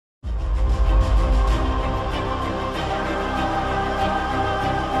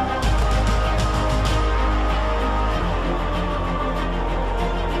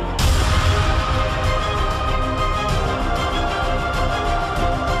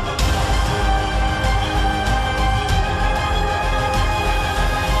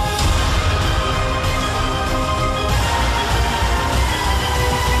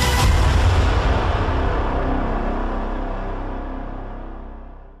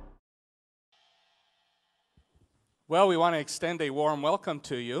Well, we want to extend a warm welcome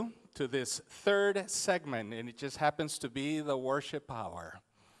to you to this third segment, and it just happens to be the worship hour.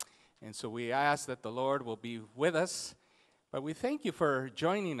 And so we ask that the Lord will be with us, but we thank you for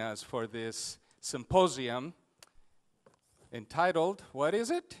joining us for this symposium entitled, what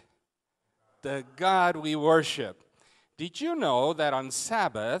is it? The God We Worship. Did you know that on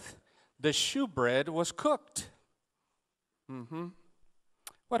Sabbath, the shewbread was cooked?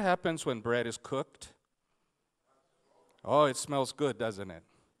 What happens when bread is cooked? Oh, it smells good, doesn't it?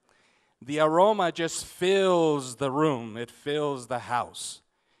 The aroma just fills the room. It fills the house.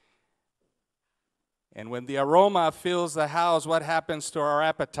 And when the aroma fills the house, what happens to our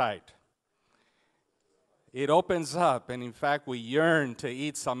appetite? It opens up, and in fact, we yearn to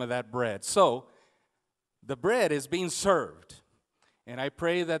eat some of that bread. So, the bread is being served. And I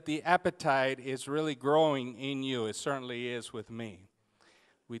pray that the appetite is really growing in you. It certainly is with me.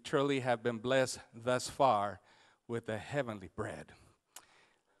 We truly have been blessed thus far with the heavenly bread.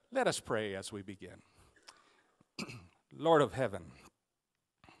 Let us pray as we begin. Lord of heaven,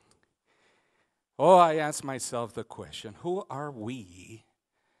 I ask myself the question, who are we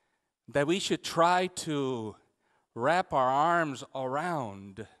that we should try to wrap our arms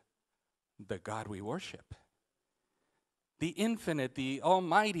around the God we worship? The infinite, the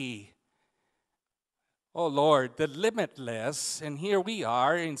almighty, oh Lord, the limitless, and here we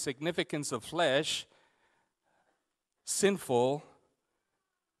are, insignificance of flesh, sinful,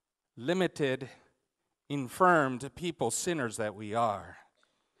 limited, infirmed people, sinners that we are.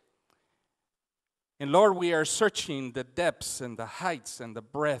 And Lord, we are searching the depths and the heights and the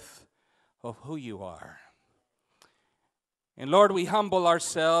breadth of who you are. And Lord, we humble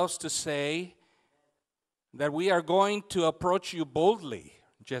ourselves to say that we are going to approach you boldly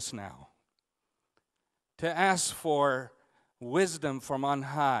just now, to ask for wisdom from on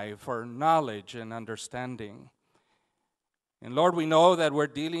high, for knowledge and understanding. And Lord, we know that we're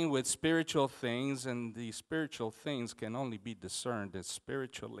dealing with spiritual things, and the spiritual things can only be discerned as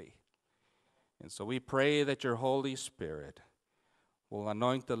spiritually. And so we pray that your Holy Spirit will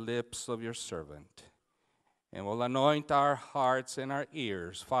anoint the lips of your servant and will anoint our hearts and our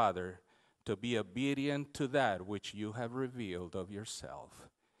ears, Father, to be obedient to that which you have revealed of yourself.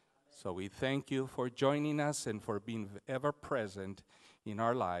 So we thank you for joining us and for being ever present in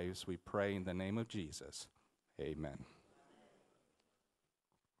our lives. We pray in the name of Jesus. Amen.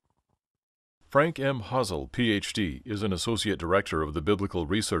 Frank M. Hasel, Ph.D., is an Associate Director of the Biblical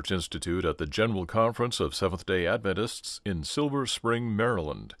Research Institute at the General Conference of Seventh-day Adventists in Silver Spring,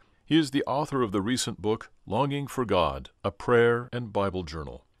 Maryland. He is the author of the recent book, Longing for God, A Prayer and Bible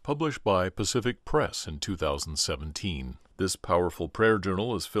Journal, published by Pacific Press in 2017. This powerful prayer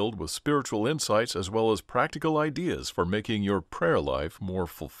journal is filled with spiritual insights as well as practical ideas for making your prayer life more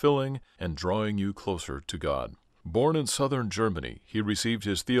fulfilling and drawing you closer to God. Born in southern Germany, he received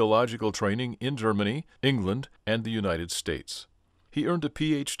his theological training in Germany, England, and the United States. He earned a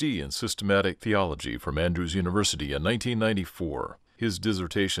Ph.D. in systematic theology from Andrews University in 1994. His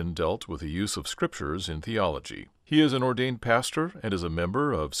dissertation dealt with the use of scriptures in theology. He is an ordained pastor and is a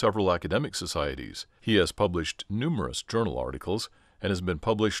member of several academic societies. He has published numerous journal articles and has been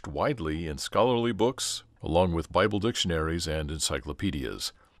published widely in scholarly books, along with Bible dictionaries and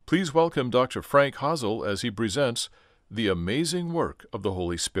encyclopedias. Please welcome Dr. Frank Hasel as he presents The Amazing Work of the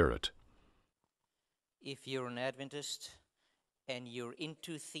Holy Spirit. If you're an Adventist and you're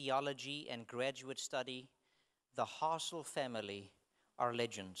into theology and graduate study, the Hasel family are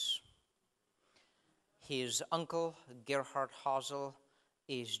legends. His uncle, Gerhard Hasel,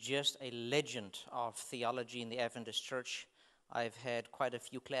 is just a legend of theology in the Adventist Church. I've had quite a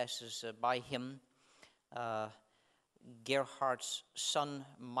few classes by him. Gerhard's son,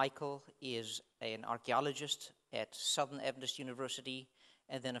 Michael, is an archaeologist at Southern Adventist University.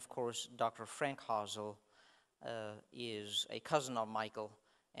 And then, of course, Dr. Frank Hasel is a cousin of Michael,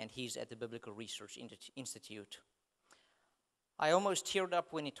 and he's at the Biblical Research Institute. I almost teared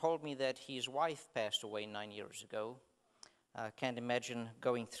up when he told me that his wife passed away 9 years ago. Can't imagine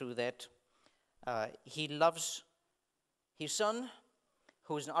going through that. He loves his son,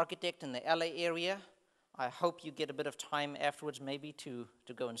 who is an architect in the LA area. I hope you get a bit of time afterwards maybe to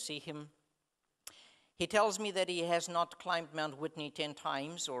go and see him. He tells me that he has not climbed Mount Whitney 10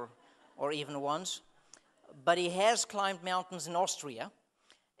 times or even once, but he has climbed mountains in Austria,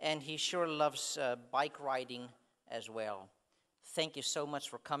 and he sure loves bike riding as well. Thank you so much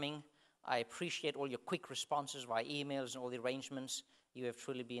for coming. I appreciate all your quick responses via emails and all the arrangements. You have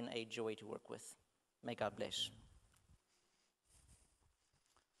truly been a joy to work with. May God bless.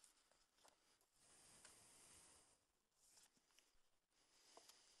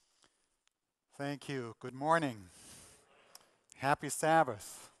 Thank you. Good morning. Happy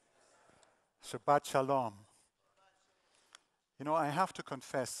Sabbath. Shabbat Shalom. You know, I have to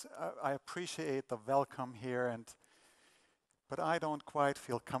confess, I appreciate the welcome here, but I don't quite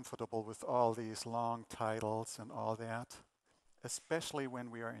feel comfortable with all these long titles and all that, especially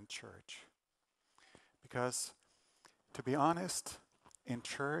when we are in church. Because, to be honest, in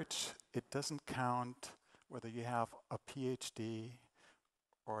church, it doesn't count whether you have a PhD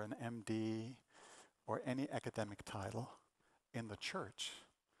or an MD or any academic title. In the church,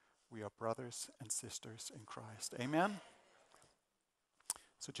 we are brothers and sisters in Christ. Amen?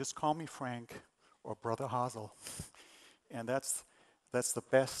 So just call me Frank or Brother Hasel. And that's the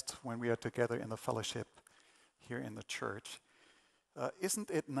best when we are together in the fellowship here in the church.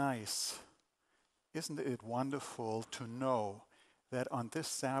 Isn't it nice, isn't it wonderful to know that on this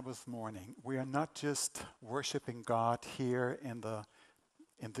Sabbath morning, we are not just worshiping God here in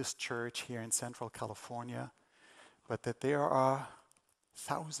this church here in Central California, but that there are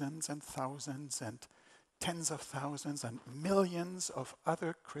thousands and thousands and tens of thousands and millions of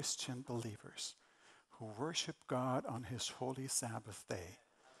other Christian believers who worship God on His holy Sabbath day.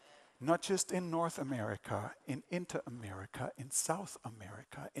 Not just in North America, in Inter-America, in South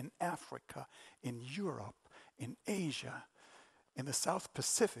America, in Africa, in Europe, in Asia, in the South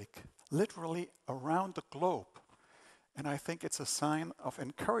Pacific, literally around the globe. And I think it's a sign of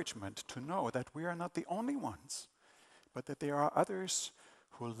encouragement to know that we are not the only ones, but that there are others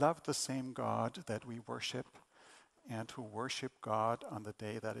who love the same God that we worship and who worship God on the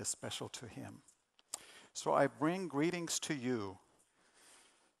day that is special to Him. So I bring greetings to you,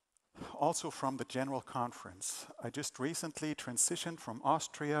 also from the General Conference. I just recently transitioned from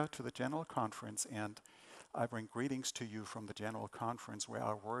Austria to the General Conference, and I bring greetings to you from the General Conference where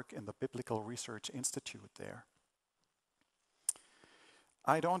I work in the Biblical Research Institute there.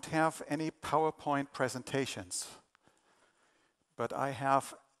 I don't have any PowerPoint presentations, but I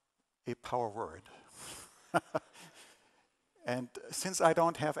have a power word. And since I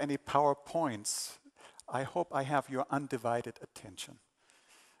don't have any PowerPoints, I hope I have your undivided attention.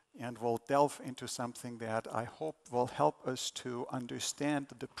 And we'll delve into something that I hope will help us to understand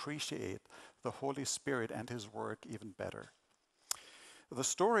and appreciate the Holy Spirit and His work even better. The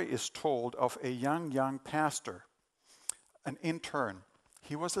story is told of a young pastor, an intern.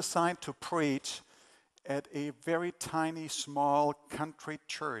 He was assigned to preach at a very tiny, small country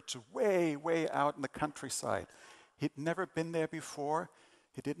church, way, way out in the countryside. He'd never been there before.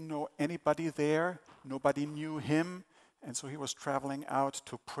 He didn't know anybody there. Nobody knew him. And so he was traveling out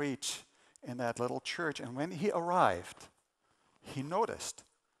to preach in that little church. And when he arrived, he noticed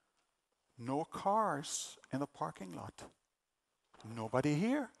no cars in the parking lot. Nobody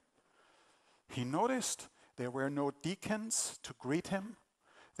here. He noticed there were no deacons to greet him.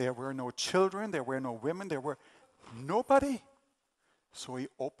 There were no children, there were no women, there were nobody. So he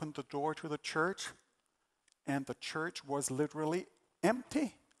opened the door to the church, and the church was literally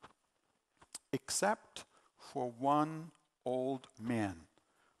empty, except for one old man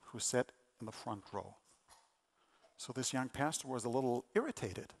who sat in the front row. So this young pastor was a little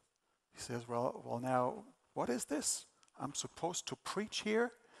irritated. He says, well now, what is this? I'm supposed to preach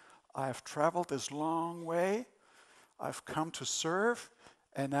here. I've traveled this long way. I've come to serve.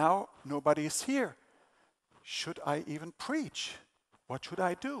 And now nobody is here. Should I even preach? What should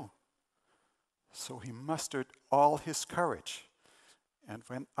I do? So he mustered all his courage and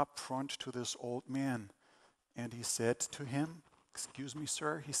went up front to this old man. And he said to him, "Excuse me,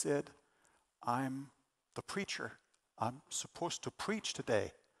 sir," he said, "I'm the preacher. I'm supposed to preach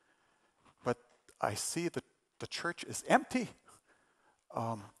today. But I see that the church is empty.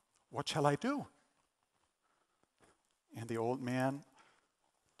 What shall I do?" And the old man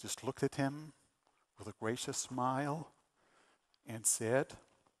just looked at him with a gracious smile and said,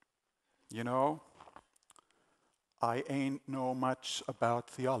 "You know, I ain't know much about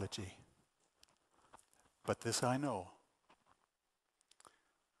theology, but this I know.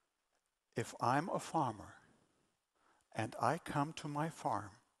 If I'm a farmer and I come to my farm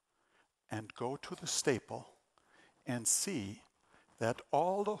and go to the stable and see that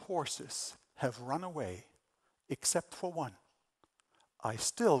all the horses have run away except for one, I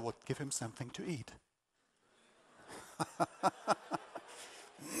still would give him something to eat."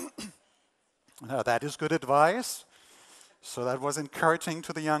 Now that is good advice. So that was encouraging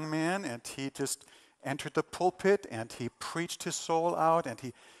to the young man, and he just entered the pulpit and he preached his soul out, and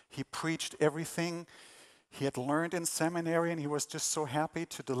he preached everything he had learned in seminary, and he was just so happy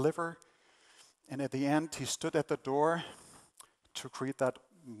to deliver. And at the end, he stood at the door to greet that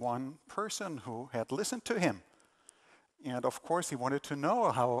one person who had listened to him. And of course, he wanted to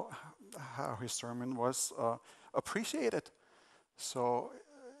know how his sermon was appreciated. So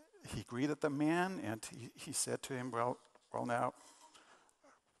he greeted the man, and he said to him, well, now,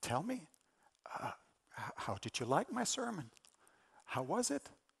 tell me, how did you like my sermon? How was it?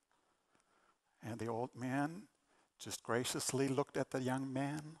 And the old man just graciously looked at the young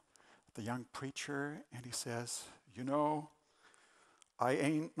man, the young preacher, and he says, you know, I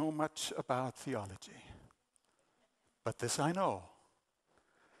ain't know much about theology, but this I know.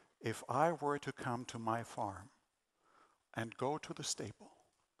 If I were to come to my farm and go to the stable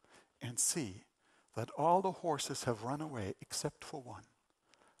and see that all the horses have run away except for one,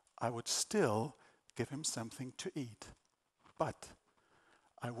 I would still give him something to eat, but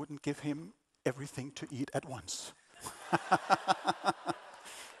I wouldn't give him everything to eat at once.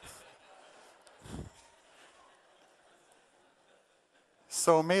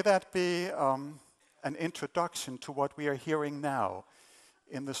 So may that be an introduction to what we are hearing now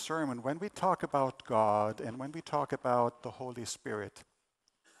in the sermon. When we talk about God and when we talk about the Holy Spirit,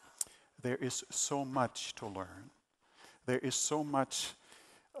 there is so much to learn. There is so much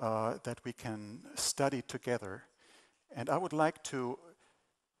that we can study together. And I would like to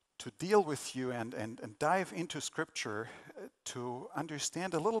deal with you and dive into Scripture to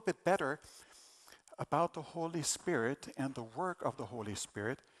understand a little bit better about the Holy Spirit and the work of the Holy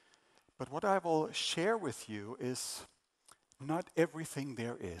Spirit. But what I will share with you is not everything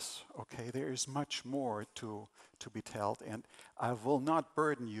there is, okay? There is much more to be told, and I will not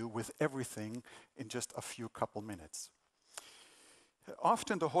burden you with everything in just a few couple minutes.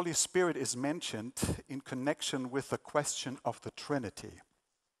 Often the Holy Spirit is mentioned in connection with the question of the Trinity.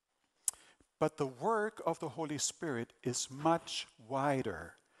 But the work of the Holy Spirit is much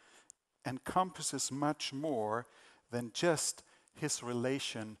wider, encompasses much more than just his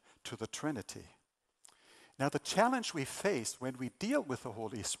relation to the Trinity. Now, the challenge we face when we deal with the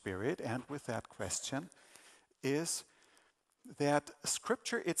Holy Spirit and with that question is that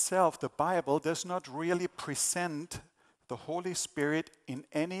Scripture itself, the Bible, does not really present the Holy Spirit in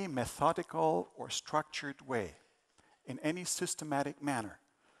any methodical or structured way, in any systematic manner.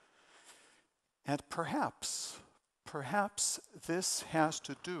 And perhaps this has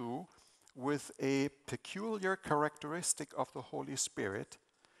to do with a peculiar characteristic of the Holy Spirit,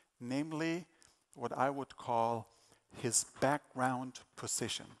 namely what I would call his background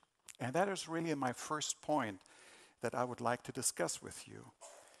position. And that is really my first point that I would like to discuss with you.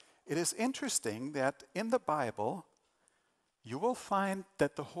 It is interesting that in the Bible, you will find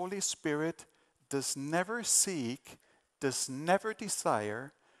that the Holy Spirit does never seek, does never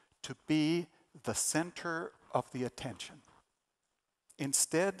desire to be the center of the attention.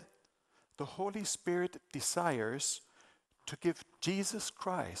 Instead, the Holy Spirit desires to give Jesus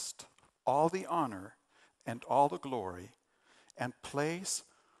Christ all the honor and all the glory and place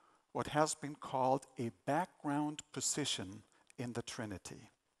what has been called a background position in the Trinity.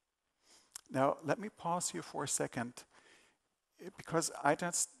 Now, let me pause here for a second because I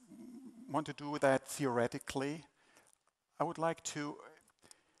just want to do that theoretically. I would like to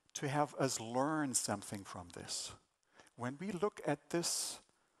have us learn something from this. When we look at this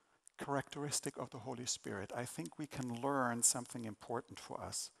characteristic of the Holy Spirit, I think we can learn something important for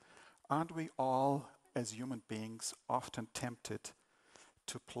us. Aren't we all, as human beings, often tempted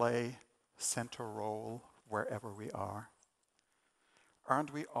to play center role wherever we are?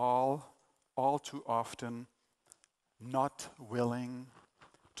 Aren't we all too often not willing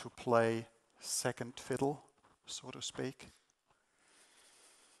to play second fiddle, so to speak?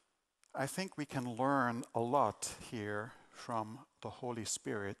 I think we can learn a lot here from the Holy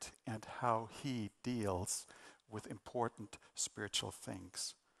Spirit and how he deals with important spiritual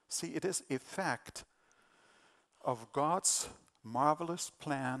things. See, it is a fact of God's marvelous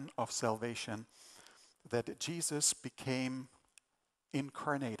plan of salvation that Jesus became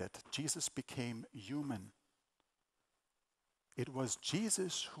incarnated. Jesus became human. It was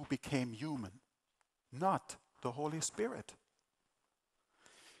Jesus who became human, not the Holy Spirit.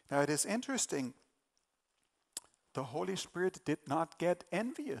 Now, it is interesting, the Holy Spirit did not get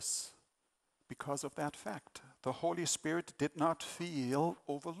envious because of that fact. The Holy Spirit did not feel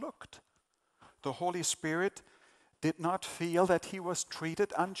overlooked. The Holy Spirit did not feel that he was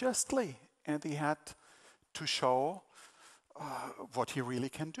treated unjustly and he had to show what he really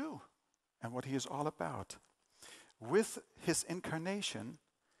can do and what he is all about. With his incarnation,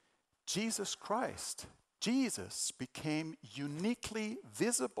 Jesus Christ, Jesus became uniquely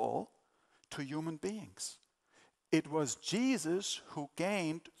visible to human beings. It was Jesus who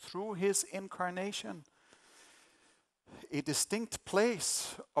gained, through his incarnation, a distinct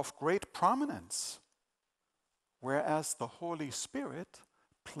place of great prominence, whereas the Holy Spirit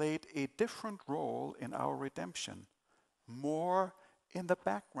played a different role in our redemption more in the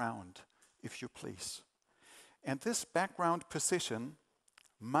background, if you please. And this background position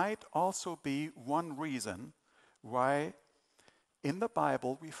might also be one reason why in the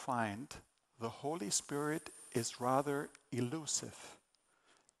Bible we find the Holy Spirit is rather elusive,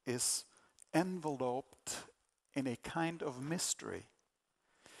 is enveloped in a kind of mystery.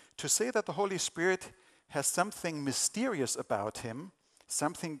 To say that the Holy Spirit has something mysterious about him,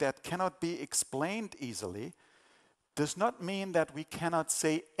 something that cannot be explained easily, does not mean that we cannot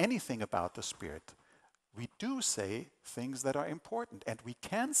say anything about the Spirit. We do say things that are important, and we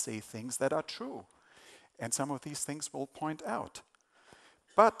can say things that are true. And some of these things we'll point out.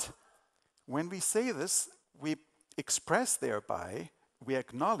 But when we say this, we express thereby, we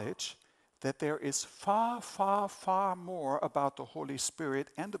acknowledge that there is far, far, far more about the Holy Spirit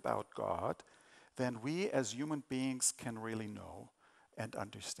and about God than we as human beings can really know and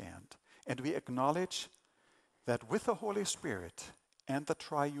understand. And we acknowledge that with the Holy Spirit and the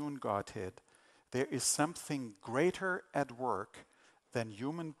triune Godhead, there is something greater at work than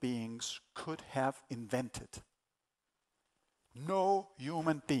human beings could have invented. No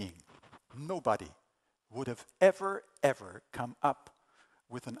human being, nobody, would have ever come up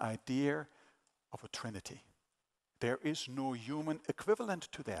with an idea of a Trinity. There is no human equivalent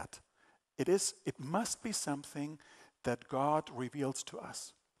to that. It must be something that God reveals to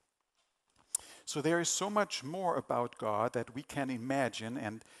us. So there is so much more about God that we can imagine,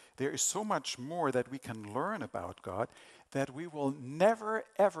 and there is so much more that we can learn about God that we will never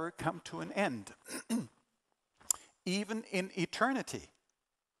ever come to an end, even in eternity.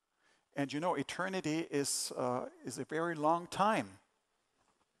 And you know, eternity is a very long time,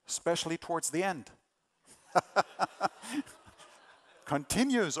 especially towards the end.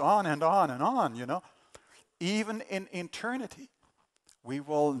 Continues on and on and on, you know. Even in eternity, we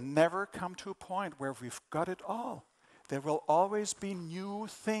will never come to a point where we've got it all. There will always be new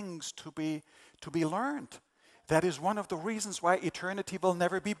things to be learned. That is one of the reasons why eternity will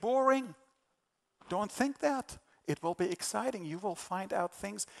never be boring. Don't think that. It will be exciting. You will find out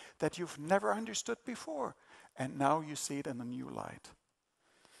things that you've never understood before. And now you see it in a new light.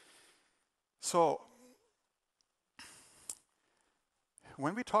 So,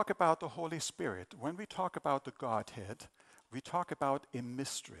 when we talk about the Holy Spirit, when we talk about the Godhead, we talk about a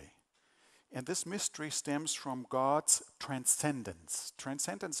mystery. And this mystery stems from God's transcendence.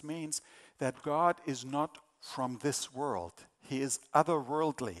 Transcendence means that God is not from this world. He is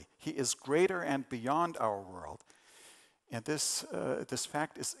otherworldly. He is greater and beyond our world. And this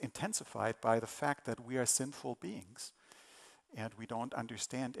fact is intensified by the fact that we are sinful beings. And we don't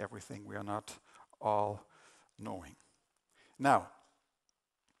understand everything. We are not all knowing. Now,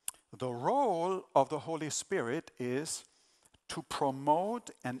 the role of the Holy Spirit is to promote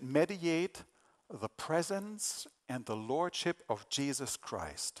and mediate the presence and the lordship of Jesus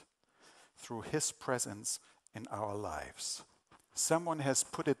Christ through his presence in our lives. Someone has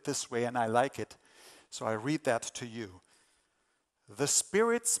put it this way, and I like it, so I read that to you. The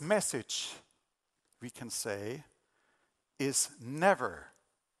Spirit's message, we can say, is never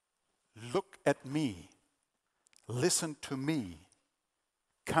look at me, listen to me,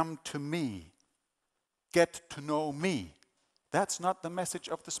 come to me, get to know me. That's not the message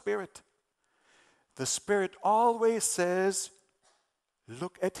of the Spirit. The Spirit always says,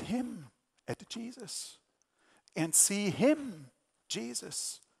 look at him, at Jesus, and see him,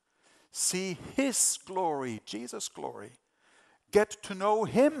 Jesus. See his glory, Jesus' glory. Get to know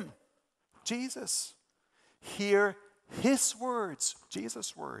him, Jesus. Hear his words,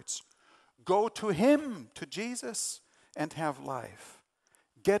 Jesus' words. Go to him, to Jesus, and have life.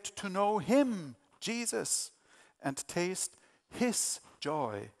 Get to know him, Jesus, and taste his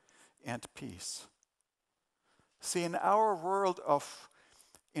joy and peace. See, in our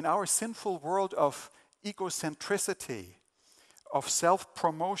sinful world of egocentricity, of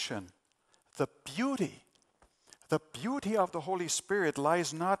self-promotion, the beauty of the Holy Spirit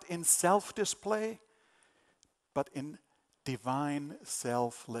lies not in self-display, but in divine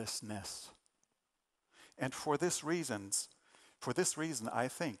selflessness. And for this reason, I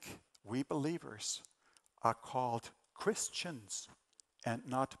think we believers are called Christians and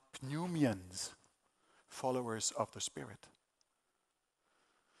not pneumians, followers of the Spirit.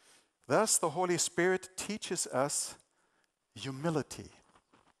 Thus, the Holy Spirit teaches us humility.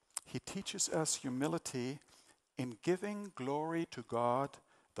 He teaches us humility in giving glory to God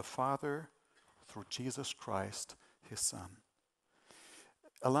the Father through Jesus Christ, his Son.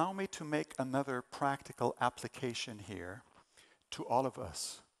 Allow me to make another practical application here to all of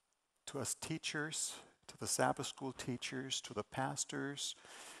us, to us teachers, to the Sabbath school teachers, to the pastors,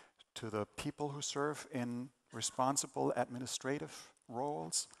 to the people who serve in responsible administrative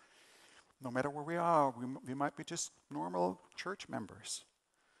roles. No matter where we are, we might be just normal church members.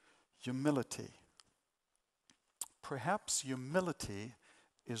 Humility. Perhaps humility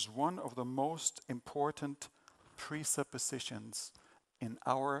is one of the most important presuppositions in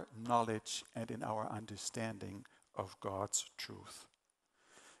our knowledge and in our understanding of God's truth.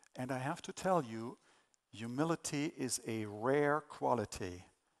 And I have to tell you, humility is a rare quality,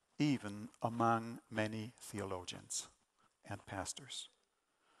 even among many theologians and pastors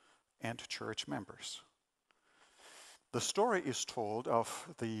and church members. The story is told of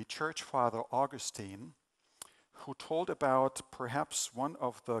the church father Augustine, who told about perhaps one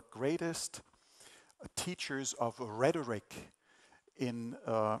of the greatest teachers of rhetoric in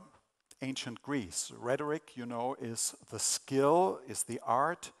ancient Greece. Rhetoric, you know, is the skill, is the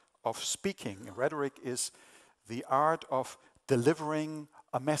art of speaking. Rhetoric is the art of delivering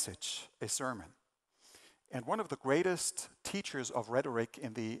a message, a sermon. And one of the greatest teachers of rhetoric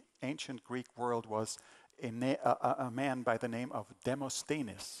in the ancient Greek world was a man by the name of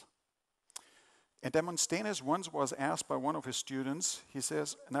Demosthenes. And Demosthenes once was asked by one of his students, he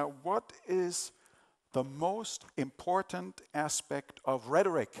says, now what is the most important aspect of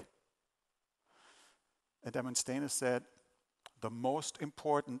rhetoric? And Demosthenes said, the most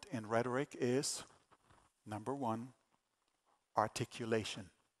important in rhetoric is, number one, articulation.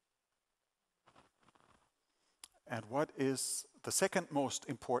 And what is the second most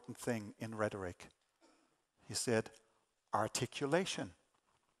important thing in rhetoric? He said, articulation.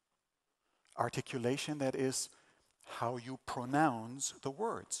 Articulation, that is how you pronounce the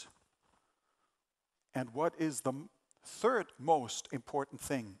words. And what is the third most important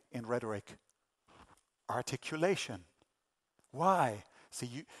thing in rhetoric? Articulation. Why?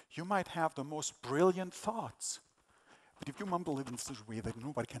 See, you might have the most brilliant thoughts, but if you mumble it in such a way that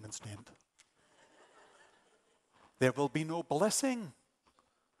nobody can understand, there will be no blessing.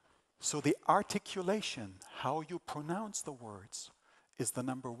 So the articulation, how you pronounce the words, is the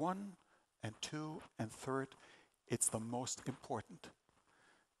number one and two and third. It's the most important.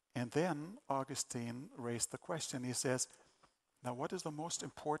 And then Augustine raised the question. He says, now what is the most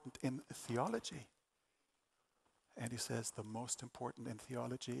important in theology? And he says the most important in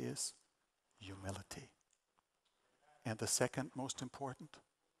theology is humility. And the second most important,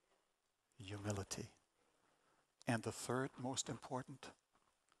 humility. And the third most important,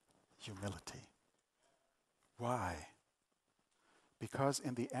 humility. Why? Because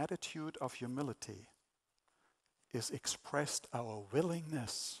in the attitude of humility is expressed our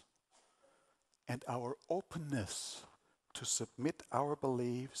willingness and our openness to submit our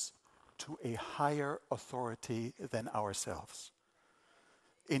beliefs to a higher authority than ourselves.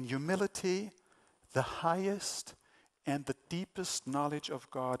 In humility, the highest and the deepest knowledge of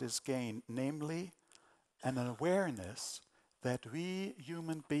God is gained, namely an awareness that we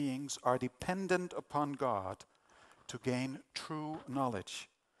human beings are dependent upon God to gain true knowledge,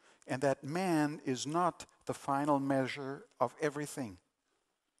 and that man is not the final measure of everything.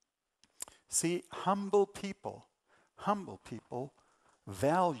 See, humble people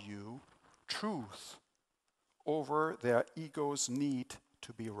value truth over their ego's need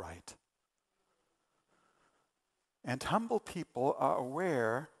to be right. And humble people are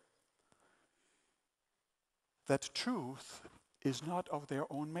aware that truth is not of their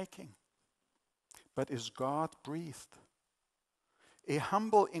own making, but is God-breathed. A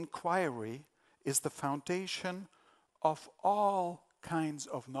humble inquiry is the foundation of all kinds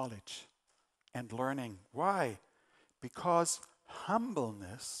of knowledge and learning. Why? Because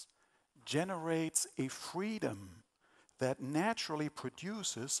humbleness generates a freedom that naturally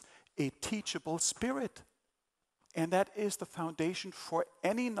produces a teachable spirit. And that is the foundation for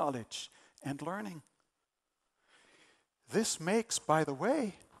any knowledge and learning. This makes, by the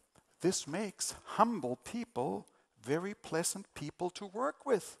way, humble people very pleasant people to work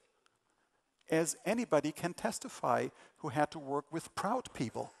with, as anybody can testify who had to work with proud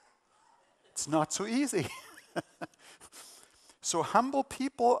people. It's not so easy. So humble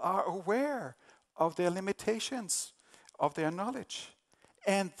people are aware of their limitations, of their knowledge.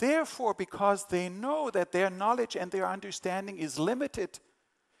 And therefore, because they know that their knowledge and their understanding is limited,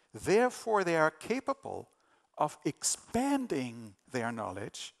 therefore they are capable of expanding their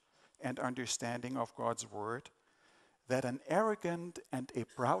knowledge and understanding of God's word that an arrogant and a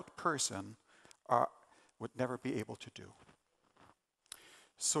proud person would never be able to do.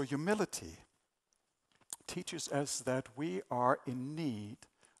 So humility teaches us that we are in need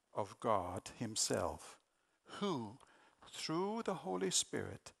of God himself, who, through the Holy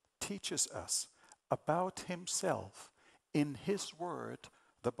Spirit, teaches us about himself in his word,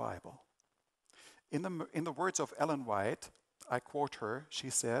 the Bible. In the words of Ellen White, I quote her, she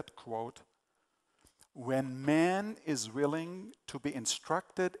said, quote, "When man is willing to be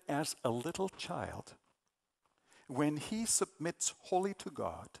instructed as a little child, when he submits wholly to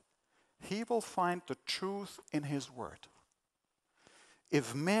God, he will find the truth in his word.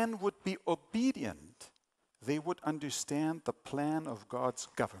 If men would be obedient, they would understand the plan of God's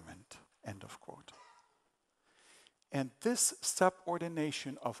government." End of quote. And this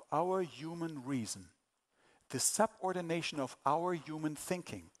subordination of our human reason, the subordination of our human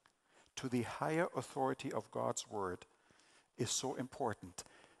thinking to the higher authority of God's word is so important,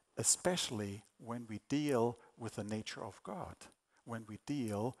 especially when we deal with the nature of God, when we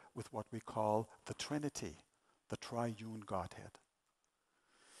deal with what we call the Trinity, the triune Godhead.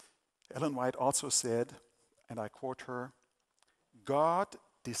 Ellen White also said, and I quote her, "God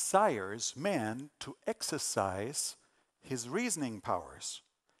desires man to exercise his reasoning powers,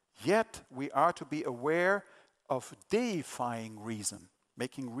 yet we are to be aware of deifying reason,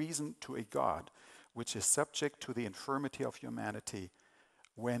 making reason to a God which is subject to the infirmity of humanity.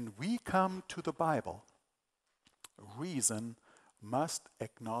 When we come to the Bible, reason must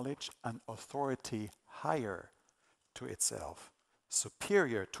acknowledge an authority higher to itself,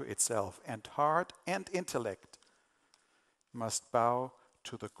 superior to itself, and heart and intellect must bow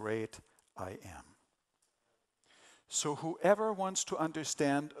to the great I am." So whoever wants to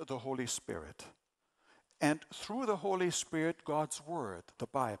understand the Holy Spirit, and through the Holy Spirit, God's Word, the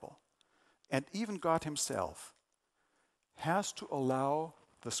Bible, and even God Himself, has to allow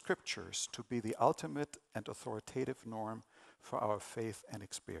the Scriptures to be the ultimate and authoritative norm for our faith and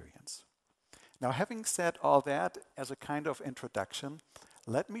experience. Now, having said all that as a kind of introduction,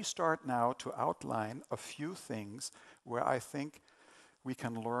 let me start now to outline a few things where I think we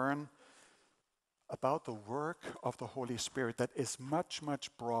can learn about the work of the Holy Spirit that is much,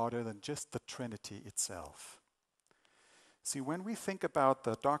 much broader than just the Trinity itself. See, when we think about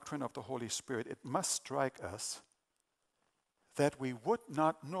the doctrine of the Holy Spirit, it must strike us that we would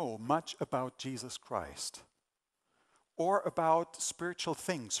not know much about Jesus Christ, or about spiritual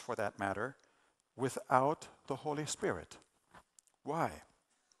things for that matter, without the Holy Spirit. Why?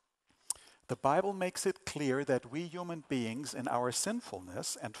 The Bible makes it clear that we human beings in our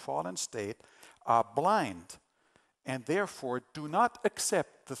sinfulness and fallen state are blind and therefore do not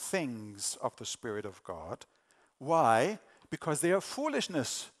accept the things of the Spirit of God. Why? Because they are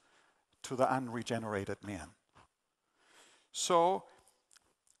foolishness to the unregenerated man. So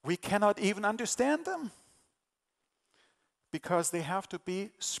we cannot even understand them because they have to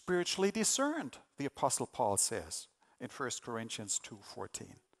be spiritually discerned, the Apostle Paul says in 1 Corinthians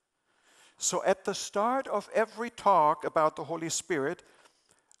 2:14. So at the start of every talk about the Holy Spirit,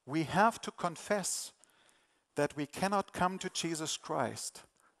 we have to confess that we cannot come to Jesus Christ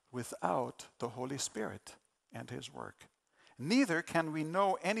without the Holy Spirit and His work. Neither can we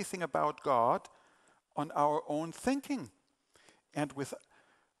know anything about God on our own thinking and with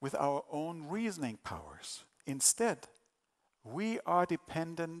our own reasoning powers. Instead, we are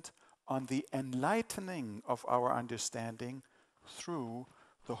dependent on the enlightening of our understanding through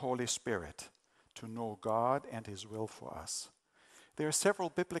the Holy Spirit to know God and His will for us. There are several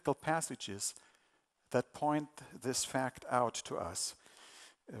biblical passages that point this fact out to us,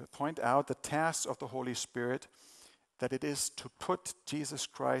 point out the task of the Holy Spirit, that it is to put Jesus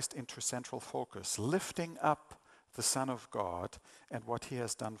Christ into central focus, lifting up the Son of God and what He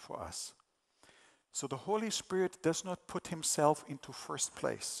has done for us. So the Holy Spirit does not put Himself into first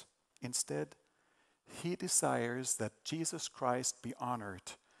place. Instead, He desires that Jesus Christ be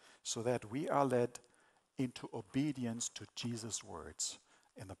honored so that we are led into obedience to Jesus' words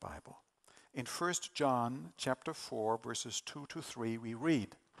in the Bible. In 1 John chapter 4, verses 2 to 3, we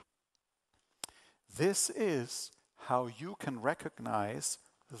read, "This is how you can recognize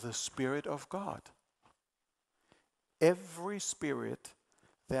the Spirit of God. Every spirit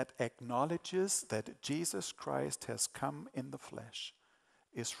that acknowledges that Jesus Christ has come in the flesh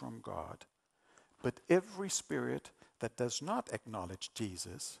is from God. But every spirit that does not acknowledge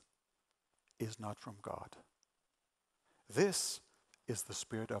Jesus is not from God. This is the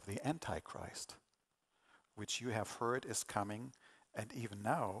spirit of the Antichrist, which you have heard is coming and even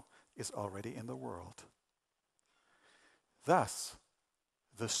now is already in the world. Thus,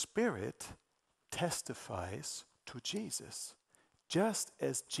 the Spirit testifies to Jesus, just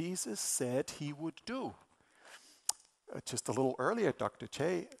as Jesus said He would do." Just a little earlier, Dr.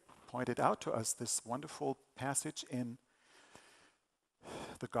 Che pointed out to us this wonderful passage in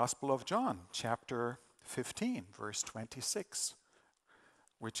the Gospel of John, chapter 15, verse 26,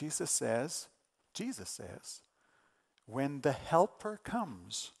 where Jesus says, "When the Helper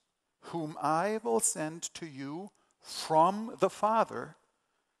comes, whom I will send to you from the Father,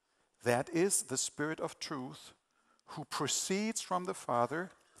 that is the Spirit of truth, who proceeds from the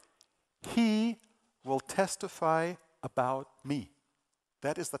Father. He will testify about me.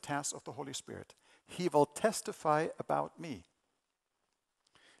 That is the task of the Holy Spirit. He will testify about me.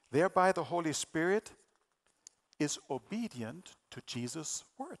 Thereby the Holy Spirit is obedient to Jesus'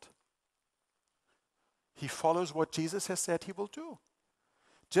 word. He follows what Jesus has said he will do.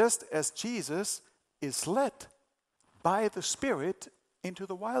 Just as Jesus is led by the Spirit into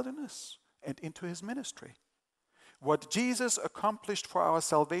the wilderness and into his ministry. What Jesus accomplished for our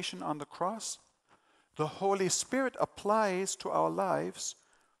salvation on the cross, the Holy Spirit applies to our lives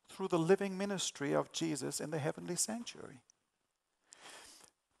through the living ministry of Jesus in the heavenly sanctuary.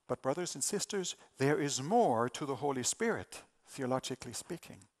 But brothers and sisters, there is more to the Holy Spirit, theologically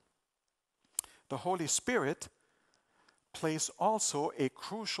speaking. The Holy Spirit plays also a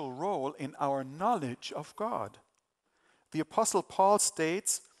crucial role in our knowledge of God. The Apostle Paul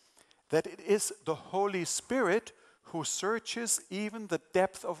states that it is the Holy Spirit who searches even the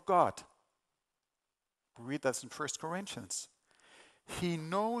depth of God. We read that in 1 Corinthians. He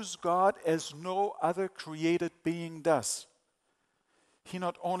knows God as no other created being does. He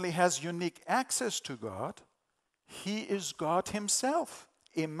not only has unique access to God, he is God himself,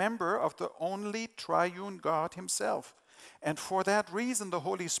 a member of the only triune God himself. And for that reason, the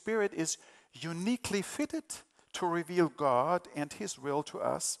Holy Spirit is uniquely fitted to reveal God and his will to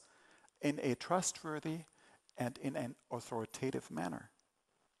us in a trustworthy and in an authoritative manner.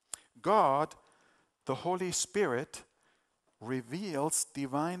 God, the Holy Spirit, reveals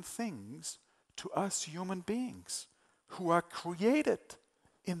divine things to us human beings who are created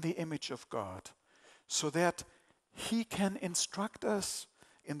in the image of God, so that he can instruct us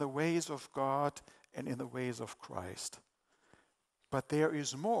in the ways of God and in the ways of Christ. But there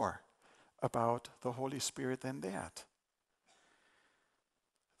is more about the Holy Spirit than that.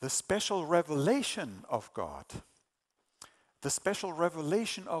 The special revelation of God, the special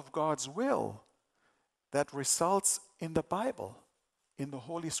revelation of God's will that results in the Bible, in the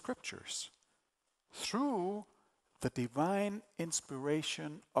Holy Scriptures, through the divine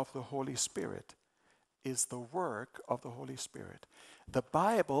inspiration of the Holy Spirit, is the work of the Holy Spirit. The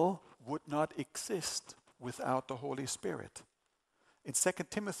Bible would not exist without the Holy Spirit. In 2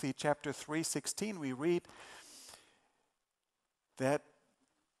 Timothy chapter 3:16, we read that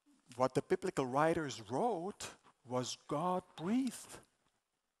what the biblical writers wrote was God-breathed,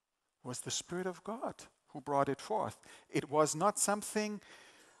 was the Spirit of God who brought it forth. It was not something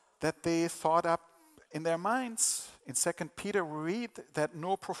that they thought up in their minds. In 2 Peter we read that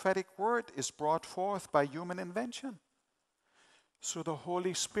no prophetic word is brought forth by human invention. So the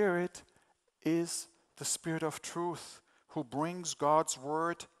Holy Spirit is the Spirit of truth who brings God's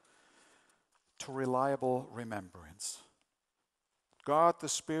word to reliable remembrance. God the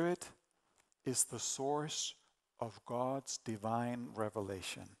Spirit is the source of God's divine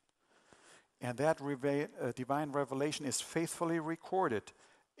revelation. And that divine revelation is faithfully recorded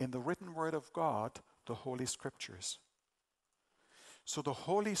in the written word of God, the Holy Scriptures. So the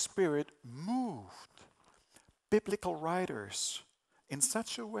Holy Spirit moved biblical writers in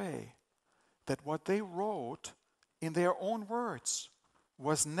such a way that what they wrote in their own words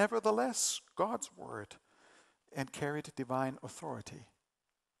was nevertheless God's word and carried divine authority.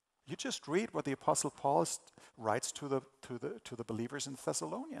 You just read what the Apostle Paul writes to the believers in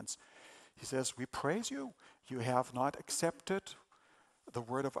Thessalonians. He says, "We praise you. You have not accepted the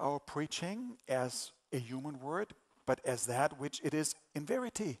word of our preaching as a human word, but as that which it is in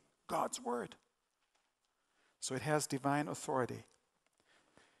verity, God's word." So it has divine authority.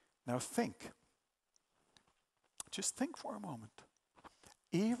 Now just think for a moment.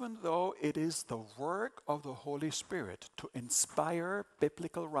 Even though it is the work of the Holy Spirit to inspire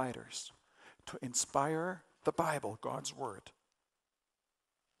biblical writers, to inspire the Bible, God's word,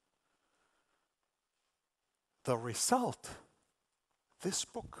 the result, this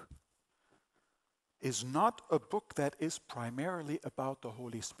book, is not a book that is primarily about the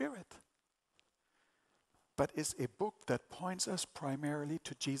Holy Spirit, but is a book that points us primarily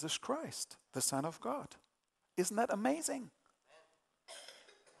to Jesus Christ, the Son of God. Isn't that amazing?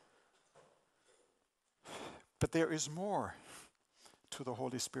 But there is more to the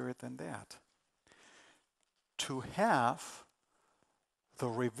Holy Spirit than that. To have the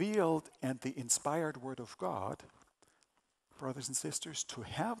revealed and the inspired Word of God, brothers and sisters, to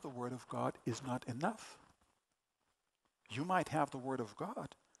have the Word of God is not enough. You might have the Word of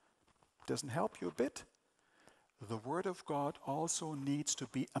God. It doesn't help you a bit. The Word of God also needs to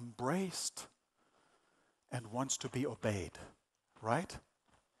be embraced and wants to be obeyed, right?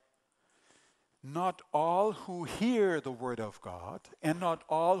 not all who hear the Word of God and not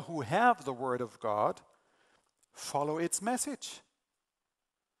all who have the Word of God follow its message.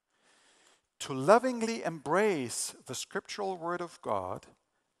 To lovingly embrace the scriptural Word of God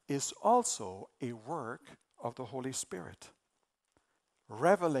is also a work of the Holy Spirit.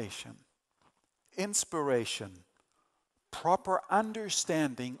 Revelation, inspiration, proper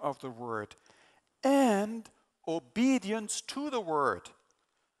understanding of the Word, and obedience to the Word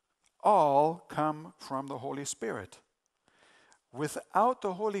all come from the Holy Spirit. Without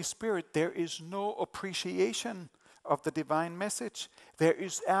the Holy Spirit, there is no appreciation of the divine message. There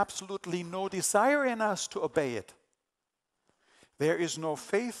is absolutely no desire in us to obey it. There is no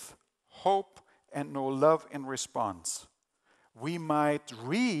faith, hope, and no love in response. We might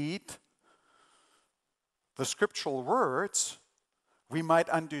read the scriptural words, we might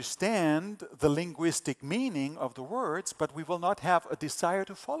understand the linguistic meaning of the words, but we will not have a desire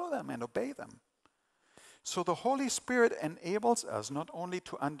to follow them and obey them. So the Holy Spirit enables us not only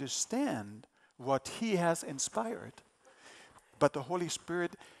to understand what He has inspired, but the Holy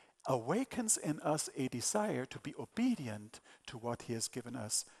Spirit awakens in us a desire to be obedient to what He has given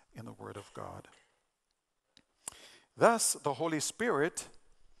us in the Word of God. Thus, the Holy Spirit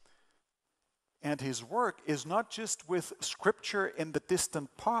and His work is not just with Scripture in the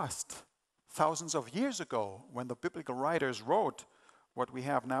distant past, thousands of years ago, when the biblical writers wrote what we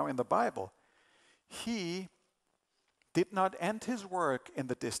have now in the Bible. He did not end His work in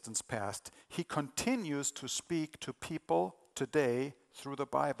the distant past. He continues to speak to people today through the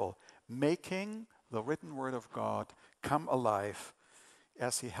Bible, making the written Word of God come alive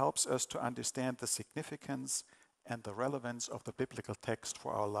as He helps us to understand the significance and the relevance of the biblical text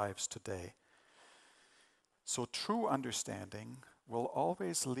for our lives today. So true understanding will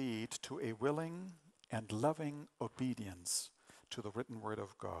always lead to a willing and loving obedience to the written Word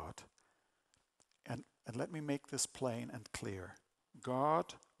of God. And let me make this plain and clear.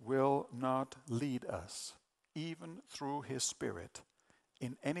 God will not lead us, even through His Spirit,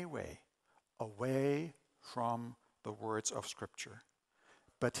 in any way away from the words of Scripture.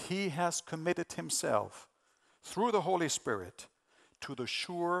 But He has committed Himself, through the Holy Spirit, to the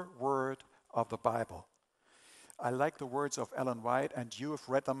sure word of the Bible. I like the words of Ellen White, and you have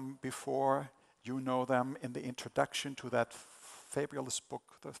read them before. You know them in the introduction to that fabulous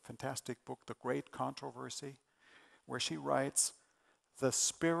book, the fantastic book, The Great Controversy, where she writes, "The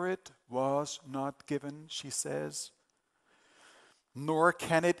Spirit was not given," she says, "nor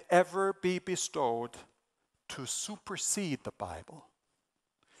can it ever be bestowed to supersede the Bible.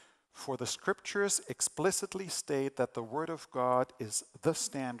 For the Scriptures explicitly state that the Word of God is the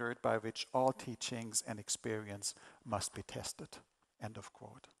standard by which all teachings and experience must be tested." End of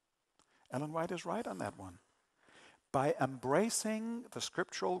quote. Ellen White is right on that one. By embracing the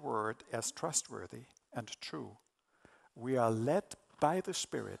scriptural word as trustworthy and true, we are led by the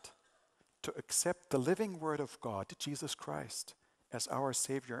Spirit to accept the living Word of God, Jesus Christ, as our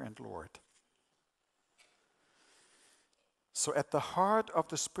Savior and Lord. So at the heart of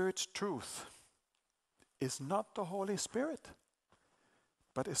the Spirit's truth is not the Holy Spirit,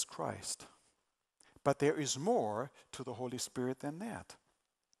 but is Christ. But there is more to the Holy Spirit than that.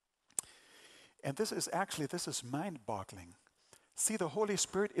 And this is mind-boggling. See, the Holy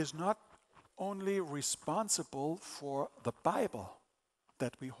Spirit is not only responsible for the Bible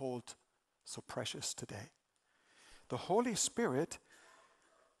that we hold so precious today. The Holy Spirit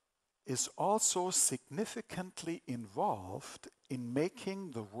is also significantly involved in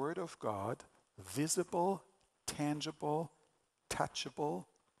making the Word of God visible, tangible, touchable.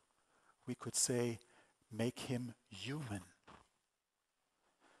 We could say, make Him human.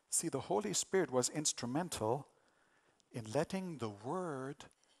 See, the Holy Spirit was instrumental in letting the Word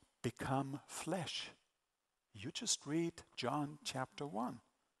become flesh. You just read John chapter 1.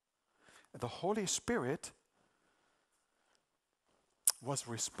 The Holy Spirit was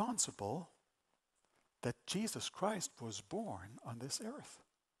responsible that Jesus Christ was born on this earth.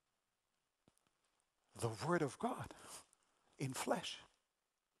 The Word of God in flesh.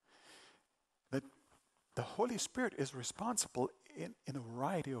 That the Holy Spirit is responsible in a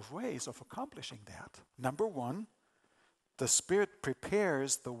variety of ways of accomplishing that. Number one, the Spirit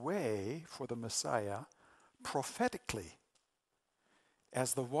prepares the way for the Messiah prophetically,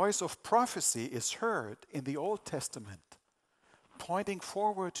 as the voice of prophecy is heard in the Old Testament, pointing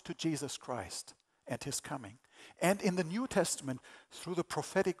forward to Jesus Christ and His coming. And in the New Testament, through the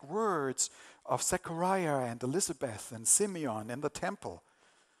prophetic words of Zechariah and Elizabeth and Simeon in the temple,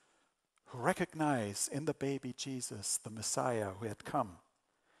 who recognize in the baby Jesus the Messiah who had come.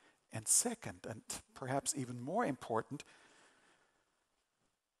 And second, and perhaps even more important,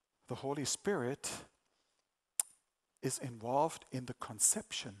 the Holy Spirit is involved in the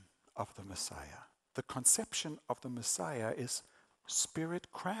conception of the Messiah. The conception of the Messiah is Spirit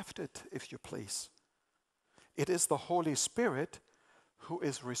crafted, if you please. It is the Holy Spirit who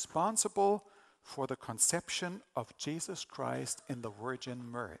is responsible for the conception of Jesus Christ in the Virgin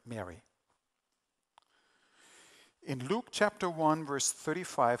Mary. In Luke chapter 1, verse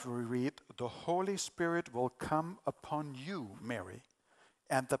 35, we read, "The Holy Spirit will come upon you, Mary,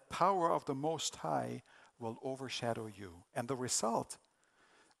 and the power of the Most High will overshadow you." And the result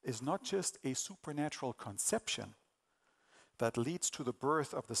is not just a supernatural conception that leads to the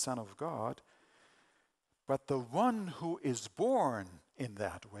birth of the Son of God, but the one who is born in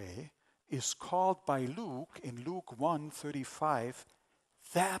that way is called by Luke in Luke 1:35,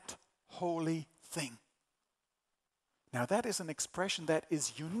 that holy thing. Now that is an expression that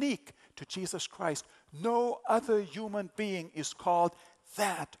is unique to Jesus Christ. No other human being is called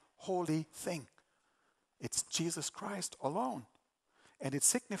that holy thing. It's Jesus Christ alone. And it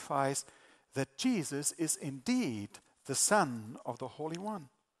signifies that Jesus is indeed the Son of the Holy One.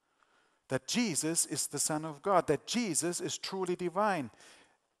 That Jesus is the Son of God. That Jesus is truly divine,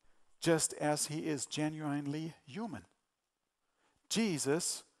 just as he is genuinely human.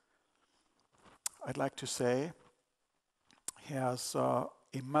 Jesus, I'd like to say, has a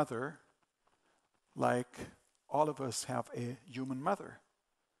mother like all of us have a human mother.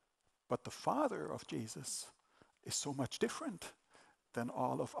 But the Father of Jesus is so much different than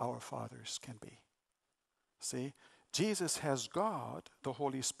all of our fathers can be. See, Jesus has God, the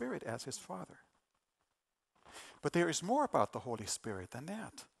Holy Spirit, as his Father. But there is more about the Holy Spirit than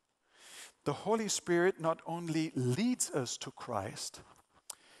that. The Holy Spirit not only leads us to Christ,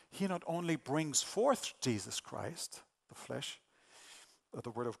 he not only brings forth Jesus Christ, the flesh, the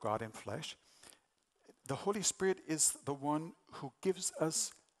Word of God in flesh, the Holy Spirit is the one who gives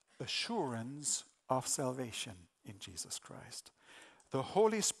us assurance of salvation in Jesus Christ. The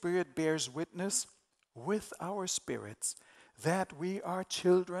Holy Spirit bears witness with our spirits that we are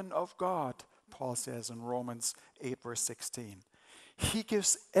children of God, Paul says in Romans 8, verse 16. He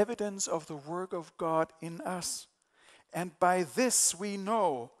gives evidence of the work of God in us. And by this we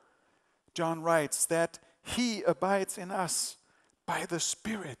know, John writes, that he abides in us by the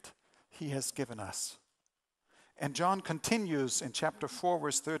Spirit he has given us. And John continues in chapter 4,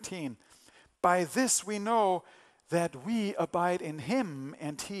 verse 13. By this we know that we abide in him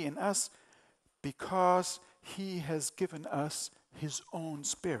and he in us, because he has given us his own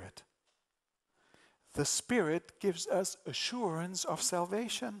Spirit. The Spirit gives us assurance of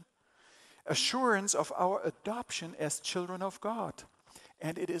salvation, assurance of our adoption as children of God.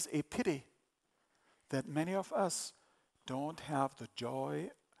 And it is a pity that many of us don't have the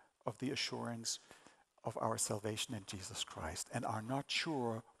joy of the assurance of our salvation in Jesus Christ and are not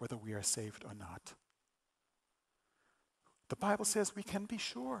sure whether we are saved or not. The Bible says we can be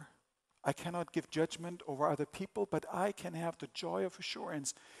sure. I cannot give judgment over other people, but I can have the joy of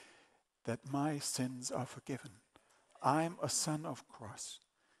assurance that my sins are forgiven. I'm a son of Christ.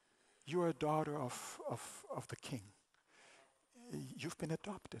 You're a daughter of the King. You've been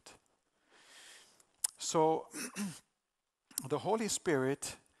adopted. So the Holy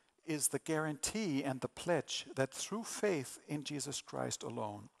Spirit is the guarantee and the pledge that through faith in Jesus Christ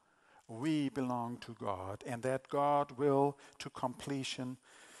alone, we belong to God, and that God will to completion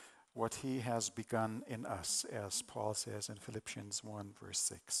what he has begun in us, as Paul says in Philippians 1, verse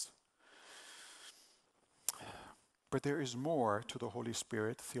 6. But there is more to the Holy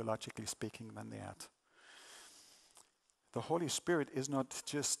Spirit, theologically speaking, than that. The Holy Spirit is not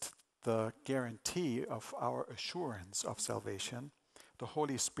just the guarantee of our assurance of salvation. The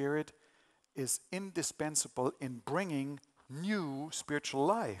Holy Spirit is indispensable in bringing new spiritual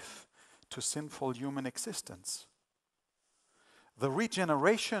life to sinful human existence. The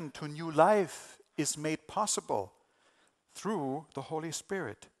regeneration to new life is made possible through the Holy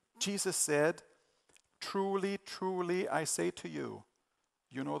Spirit. Jesus said, "Truly, truly, I say to you,"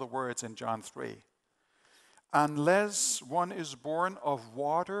 you know the words in John 3, "unless one is born of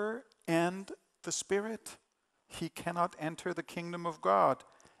water and the Spirit, he cannot enter the kingdom of God.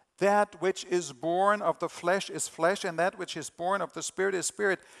 That which is born of the flesh is flesh, and that which is born of the Spirit is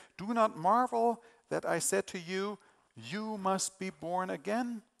spirit. Do not marvel that I said to you, you must be born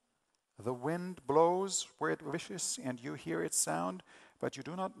again. The wind blows where it wishes, and you hear its sound, but you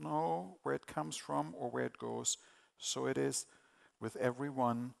do not know where it comes from or where it goes. So it is with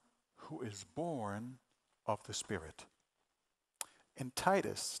everyone who is born of the Spirit." In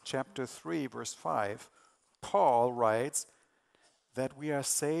Titus chapter 3, verse 5, Paul writes that we are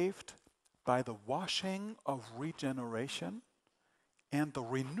saved by the washing of regeneration and the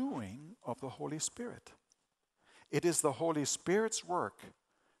renewing of the Holy Spirit. It is the Holy Spirit's work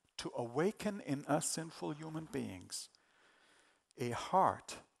to awaken in us sinful human beings a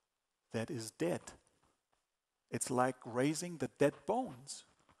heart that is dead. It's like raising the dead bones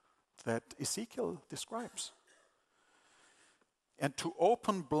that Ezekiel describes. And to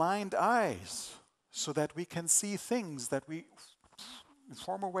open blind eyes so that we can see things that we in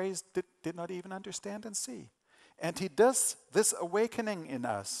former ways did not even understand and see. And he does this awakening in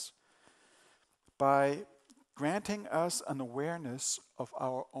us by granting us an awareness of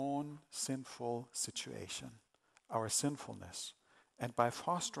our own sinful situation, our sinfulness, and by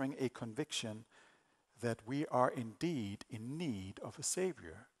fostering a conviction that we are indeed in need of a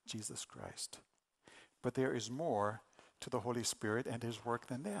Savior, Jesus Christ. But there is more to the Holy Spirit and his work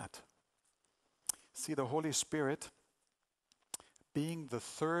than that. See, the Holy Spirit, being the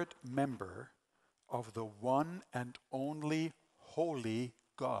third member of the one and only holy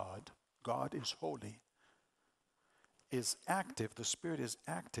God, God is holy, is active, the Spirit is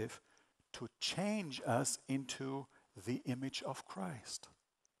active to change us into the image of Christ.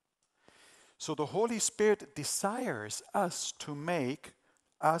 So the Holy Spirit desires us to make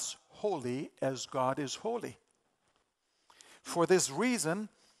us holy as God is holy. For this reason,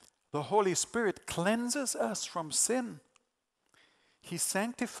 the Holy Spirit cleanses us from sin. He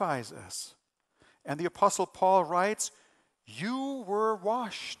sanctifies us. And the Apostle Paul writes, you were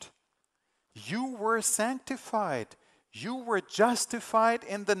washed, you were sanctified, you were justified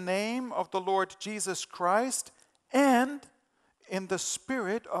in the name of the Lord Jesus Christ and in the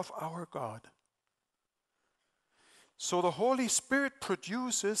Spirit of our God. So the Holy Spirit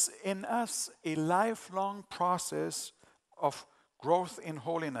produces in us a lifelong process of growth in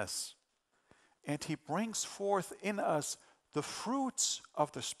holiness. And he brings forth in us the fruits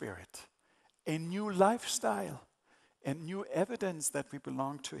of the Spirit, a new lifestyle and new evidence that we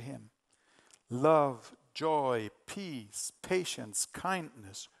belong to him. Love, joy, peace, patience,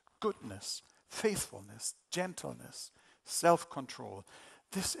 kindness, goodness, faithfulness, gentleness, self-control.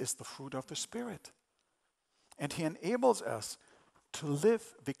 This is the fruit of the Spirit. And he enables us to live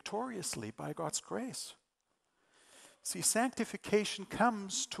victoriously by God's grace. See, sanctification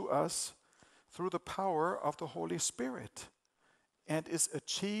comes to us through the power of the Holy Spirit and is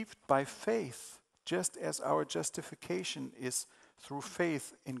achieved by faith, just as our justification is through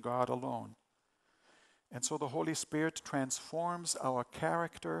faith in God alone. And so the Holy Spirit transforms our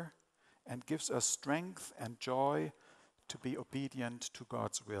character and gives us strength and joy to be obedient to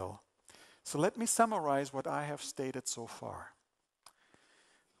God's will. So let me summarize what I have stated so far.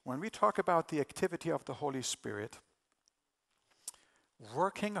 When we talk about the activity of the Holy Spirit,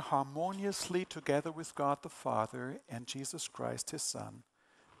 working harmoniously together with God the Father and Jesus Christ, his Son,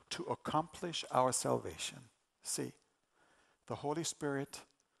 to accomplish our salvation. See, the Holy Spirit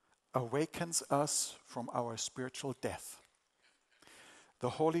awakens us from our spiritual death. The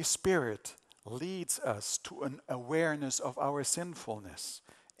Holy Spirit leads us to an awareness of our sinfulness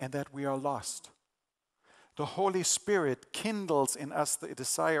and that we are lost. The Holy Spirit kindles in us the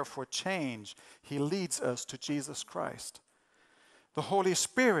desire for change. He leads us to Jesus Christ. The Holy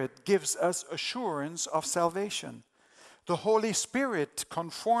Spirit gives us assurance of salvation. The Holy Spirit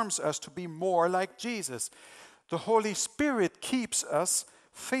conforms us to be more like Jesus. The Holy Spirit keeps us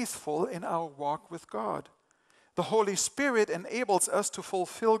faithful in our walk with God. The Holy Spirit enables us to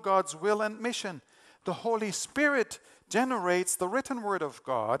fulfill God's will and mission. The Holy Spirit generates the written word of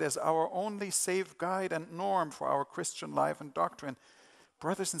God as our only safe guide and norm for our Christian life and doctrine.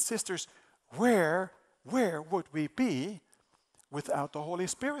 Brothers and sisters, where would we be without the Holy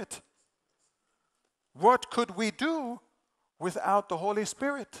Spirit? What could we do without the Holy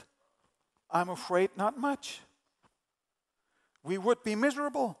Spirit? I'm afraid not much. We would be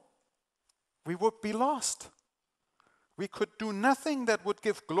miserable. We would be lost. We could do nothing that would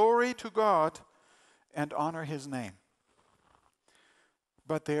give glory to God and honor his name.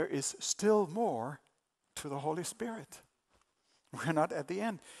 But there is still more to the Holy Spirit. We're not at the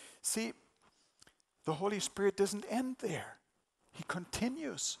end. See, the Holy Spirit doesn't end there. He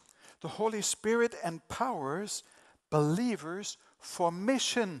continues. The Holy Spirit empowers believers for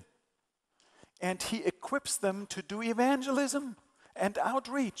mission. And he equips them to do evangelism and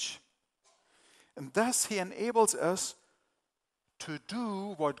outreach. And thus he enables us to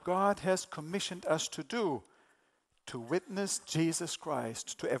do what God has commissioned us to do, to witness Jesus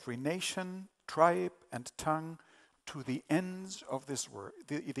Christ to every nation, tribe, and tongue, to the ends of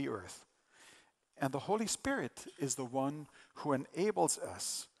the earth. And the Holy Spirit is the one who enables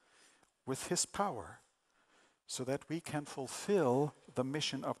us with his power so that we can fulfill the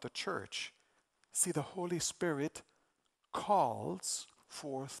mission of the church. See, the Holy Spirit calls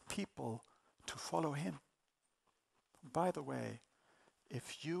forth people to follow him. By the way,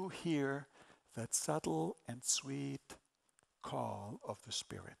 if you hear that subtle and sweet call of the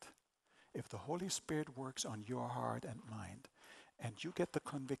Spirit, if the Holy Spirit works on your heart and mind, and you get the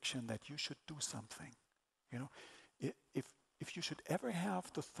conviction that you should do something, if you should ever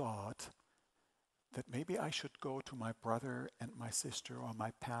have the thought that maybe I should go to my brother and my sister or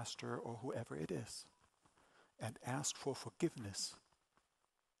my pastor or whoever it is and ask for forgiveness,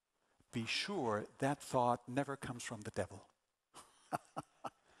 be sure that thought never comes from the devil.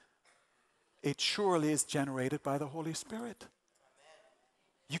 It surely is generated by the Holy Spirit.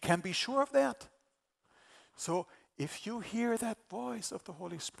 You can be sure of that. So if you hear that voice of the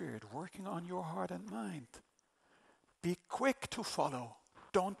Holy Spirit working on your heart and mind, be quick to follow.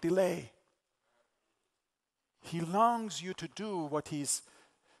 Don't delay. He longs you to do what he's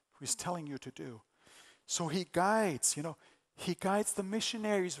telling you to do. So he guides, he guides the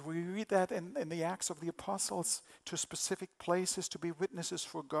missionaries. We read that in the Acts of the Apostles, to specific places to be witnesses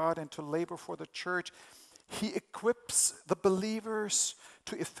for God and to labor for the church. He equips the believers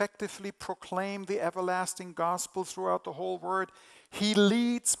to effectively proclaim the everlasting gospel throughout the whole world. He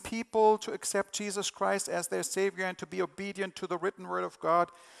leads people to accept Jesus Christ as their Savior and to be obedient to the written word of God.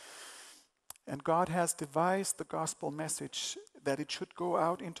 And God has devised the gospel message that it should go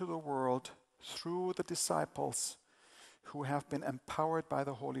out into the world through the disciples who have been empowered by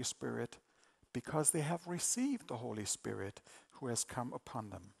the Holy Spirit because they have received the Holy Spirit who has come upon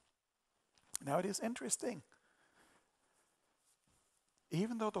them. Now it is interesting.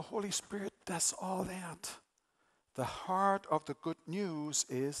 Even though the Holy Spirit does all that, the heart of the good news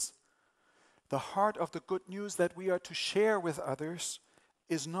that we are to share with others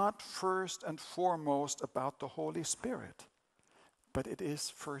is not first and foremost about the Holy Spirit, but it is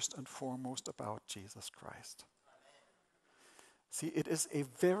first and foremost about Jesus Christ. See, it is a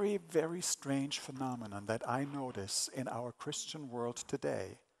very, very strange phenomenon that I notice in our Christian world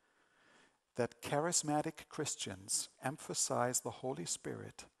today, that charismatic Christians emphasize the Holy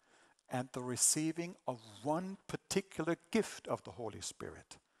Spirit and the receiving of one particular gift of the Holy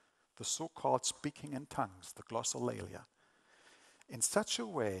Spirit, the so-called speaking in tongues, the glossolalia, in such a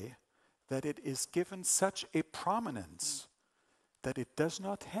way that it is given such a prominence that it does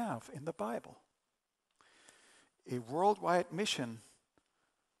not have in the Bible. A worldwide mission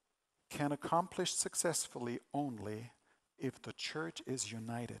can accomplish successfully only if the church is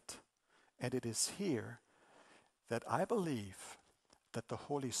united. And it is here that I believe that the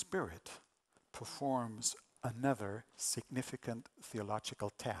Holy Spirit performs another significant theological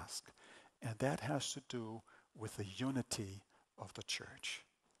task, and that has to do with the unity of the church.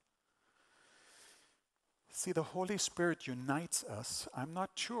 See, the Holy Spirit unites us. I'm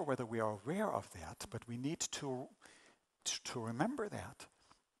not sure whether we are aware of that, but we need to remember that.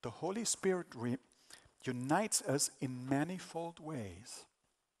 The Holy Spirit unites us in manifold ways.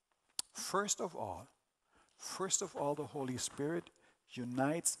 First of all, the Holy Spirit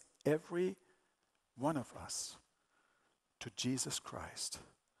unites every one of us to Jesus Christ.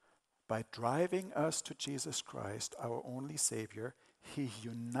 By driving us to Jesus Christ, our only Savior, He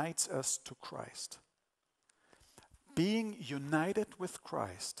unites us to Christ. Being united with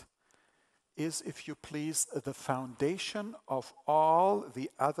Christ is, if you please, the foundation of all the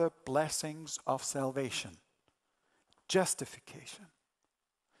other blessings of salvation. Justification,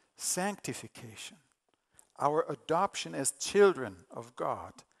 sanctification, our adoption as children of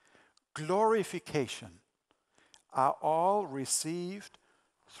God, glorification, are all received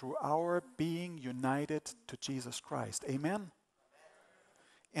through our being united to Jesus Christ. Amen?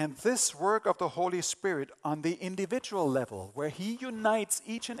 And this work of the Holy Spirit on the individual level, where He unites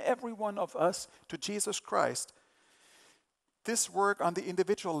each and every one of us to Jesus Christ, this work on the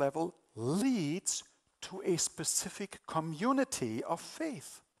individual level leads to a specific community of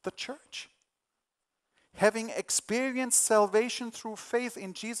faith, the church. Having experienced salvation through faith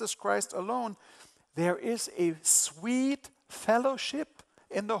in Jesus Christ alone, there is a sweet fellowship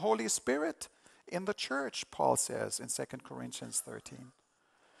in the Holy Spirit in the church, Paul says in 2 Corinthians 13.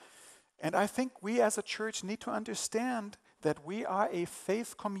 And I think we as a church need to understand that we are a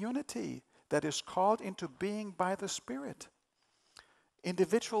faith community that is called into being by the Spirit.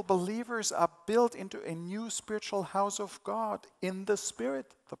 Individual believers are built into a new spiritual house of God in the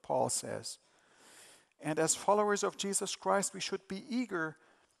Spirit, Paul says. And as followers of Jesus Christ, we should be eager,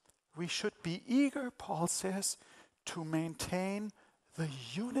 Paul says, to maintain the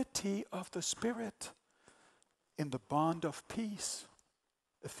unity of the Spirit in the bond of peace.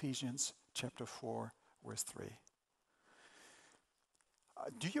 Ephesians chapter 4, verse 3.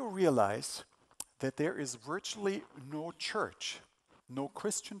 Do you realize that there is virtually no church, no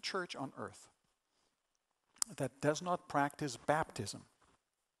Christian church on earth that does not practice baptism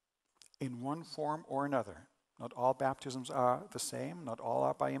in one form or another. Not all baptisms are the same, not all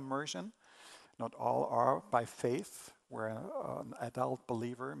are by immersion, not all are by faith, where an adult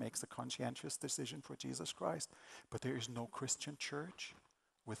believer makes a conscientious decision for Jesus Christ. But there is no Christian church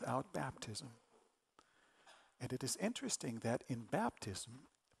without baptism. And it is interesting that in baptism,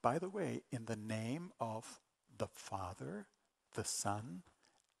 by the way, in the name of the Father, the Son,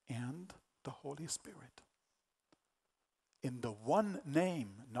 and the Holy Spirit. In the one name,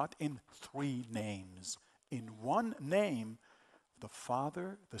 not in three names, in one name, the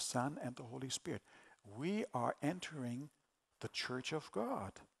Father, the Son, and the Holy Spirit. We are entering the church of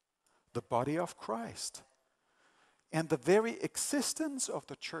God, the body of Christ. And the very existence of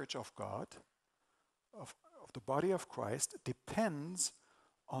the church of God, of the body of Christ, depends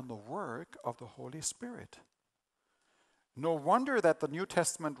on the work of the Holy Spirit. No wonder that the New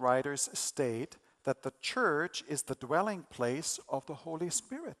Testament writers state that the church is the dwelling place of the Holy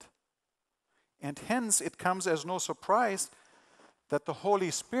Spirit. And hence it comes as no surprise that the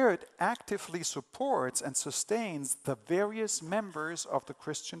Holy Spirit actively supports and sustains the various members of the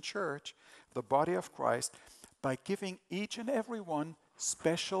Christian church, the body of Christ, by giving each and every one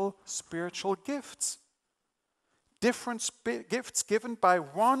special spiritual gifts. Different gifts given by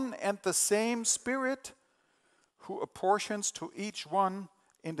one and the same Spirit, who apportions to each one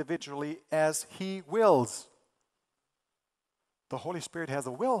individually as He wills. The Holy Spirit has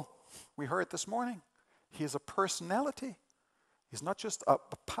a will. We heard this morning. He is a personality. He's not just a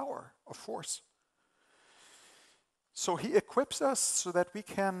power, a force. So He equips us so that we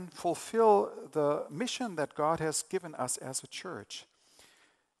can fulfill the mission that God has given us as a church.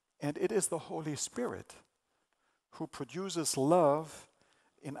 And it is the Holy Spirit who produces love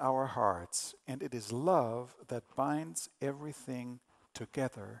in our hearts. And it is love that binds everything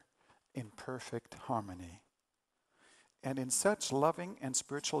together in perfect harmony. And in such loving and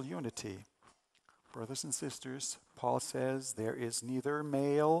spiritual unity, brothers and sisters, Paul says, there is neither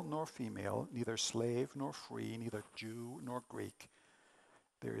male nor female, neither slave nor free, neither Jew nor Greek.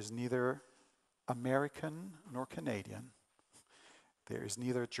 There is neither American nor Canadian. There is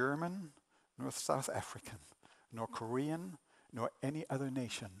neither German nor South African, nor Korean, nor any other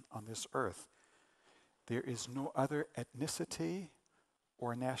nation on this earth. There is no other ethnicity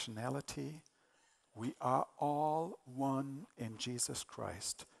or nationality. We are all one in Jesus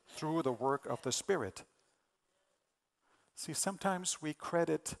Christ through the work of the Spirit. See, sometimes we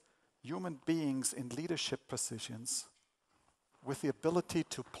credit human beings in leadership positions with the ability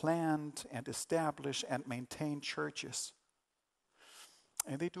to plant and establish and maintain churches.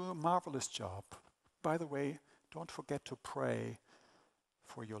 And they do a marvelous job. By the way, don't forget to pray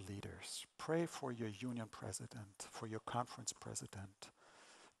for your leaders. Pray for your union president, for your conference president.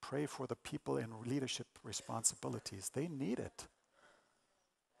 Pray for the people in leadership responsibilities. They need it.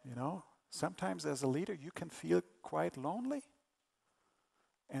 You know, sometimes as a leader you can feel quite lonely.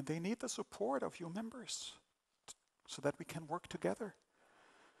 And they need the support of your members so that we can work together.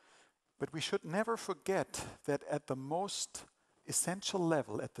 But we should never forget that at the most essential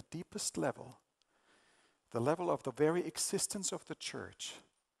level, at the deepest level, the level of the very existence of the church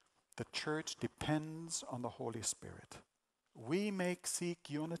depends on the Holy Spirit. We may seek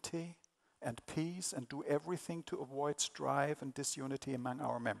unity and peace and do everything to avoid strife and disunity among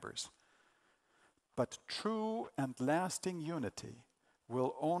our members. But true and lasting unity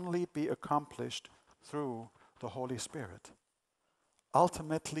will only be accomplished through the Holy Spirit.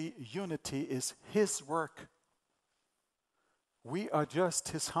 Ultimately, unity is His work. We are just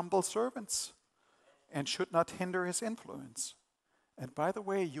His humble servants and should not hinder His influence. And by the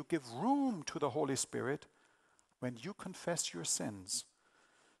way, you give room to the Holy Spirit when you confess your sins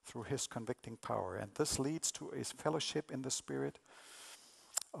through His convicting power. And this leads to a fellowship in the Spirit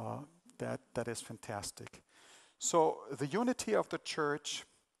that is fantastic. So the unity of the church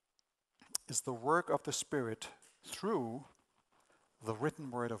is the work of the Spirit through the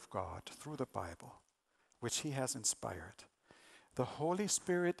written Word of God, through the Bible, which He has inspired. The Holy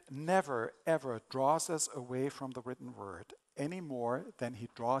Spirit never, ever draws us away from the written Word any more than He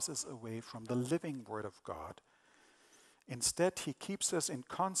draws us away from the living Word of God. Instead, He keeps us in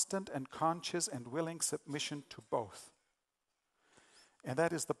constant and conscious and willing submission to both. And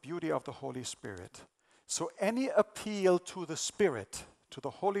that is the beauty of the Holy Spirit. So any appeal to the Spirit, to the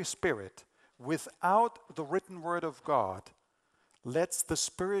Holy Spirit, without the written Word of God, lets the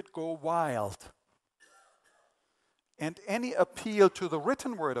Spirit go wild. And any appeal to the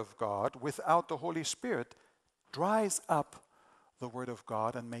written Word of God without the Holy Spirit dries up the Word of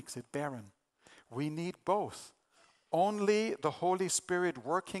God and makes it barren. We need both. Only the Holy Spirit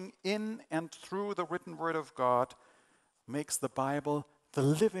working in and through the written Word of God makes the Bible the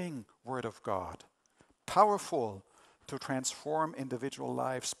living Word of God, powerful to transform individual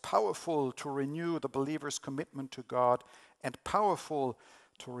lives, powerful to renew the believer's commitment to God, and powerful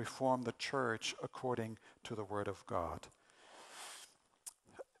to reform the church according to the Word of God.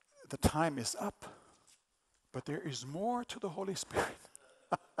 The time is up, but there is more to the Holy Spirit.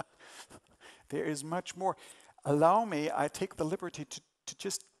 There is much more. Allow me, I take the liberty to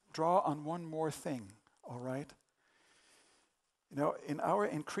just draw on one more thing, all right? You know, in our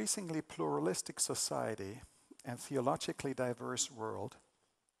increasingly pluralistic society and theologically diverse world,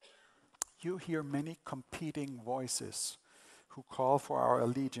 you hear many competing voices who call for our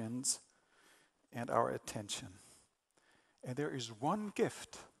allegiance and our attention. And there is one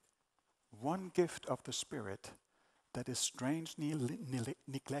gift of the Spirit that is strangely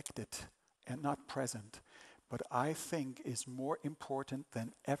neglected and not present, but I think is more important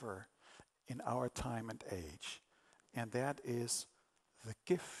than ever in our time and age. And that is the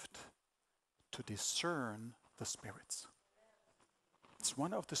gift to discern the spirits. It's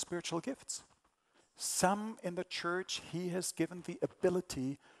one of the spiritual gifts. Some in the church, he has given the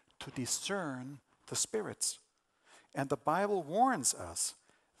ability to discern the spirits. And the Bible warns us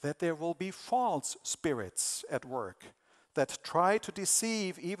that there will be false spirits at work that try to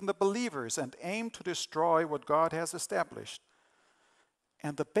deceive even the believers and aim to destroy what God has established.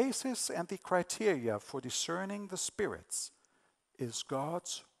 And the basis and the criteria for discerning the spirits is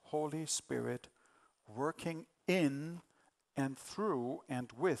God's Holy Spirit working in and through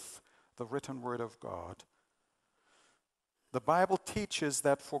and with the written Word of God. The Bible teaches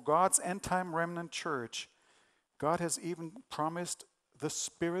that for God's end-time remnant church, God has even promised the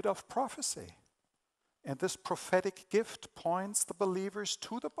spirit of prophecy. And this prophetic gift points the believers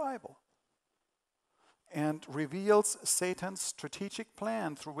to the Bible and reveals Satan's strategic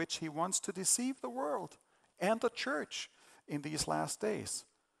plan through which he wants to deceive the world and the church in these last days.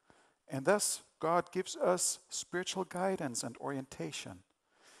 And thus, God gives us spiritual guidance and orientation.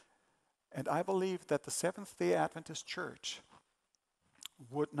 And I believe that the Seventh-day Adventist Church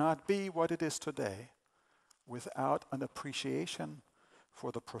would not be what it is today without an appreciation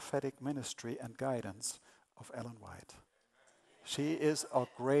for the prophetic ministry and guidance of Ellen White. She is a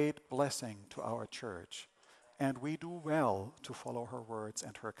great blessing to our church, and we do well to follow her words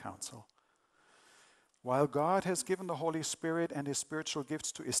and her counsel. While God has given the Holy Spirit and his spiritual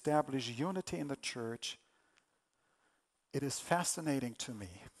gifts to establish unity in the church, it is fascinating to me.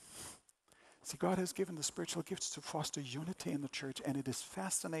 See, God has given the spiritual gifts to foster unity in the church, and it is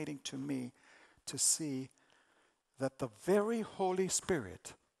fascinating to me to see that the very Holy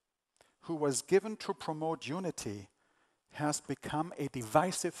Spirit, who was given to promote unity, has become a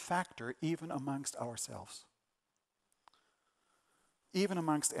divisive factor even amongst ourselves, even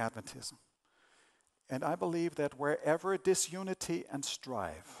amongst Adventism. And I believe that wherever disunity and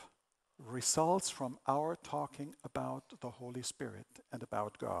strife results from our talking about the Holy Spirit and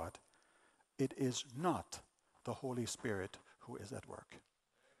about God, it is not the Holy Spirit who is at work.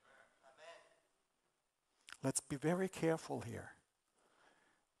 Let's be very careful here,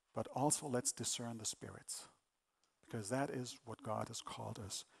 but also let's discern the spirits, because that is what God has called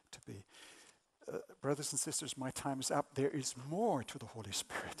us to be. Brothers and sisters, my time is up. There is more to the Holy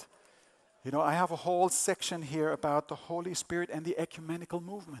Spirit. You know, I have a whole section here about the Holy Spirit and the ecumenical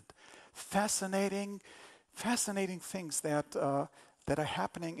movement. Fascinating things that are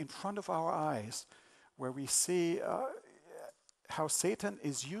happening in front of our eyes, where we see how Satan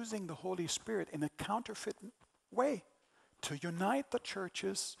is using the Holy Spirit in a counterfeit way to unite the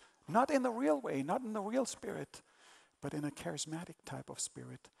churches, not in the real way, not in the real spirit, but in a charismatic type of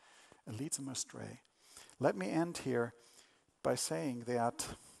spirit, and leads them astray. Let me end here by saying that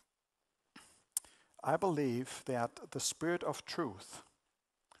I believe that the Spirit of truth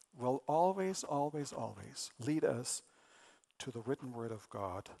will always, always, always lead us to the written Word of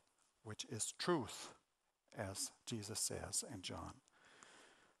God, which is truth, as Jesus says in John.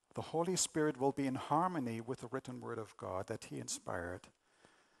 The Holy Spirit will be in harmony with the written Word of God that he inspired,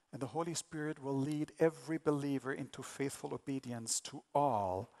 and the Holy Spirit will lead every believer into faithful obedience to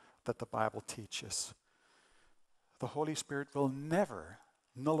all that the Bible teaches. The Holy Spirit will never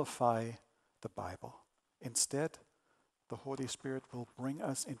nullify the Bible. Instead, the Holy Spirit will bring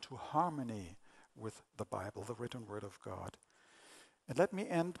us into harmony with the Bible, the written Word of God. And let me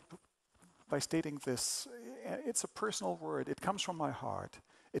end by stating this. It's a personal word. It comes from my heart.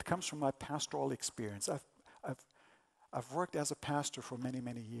 It comes from my pastoral experience. I've worked as a pastor for many,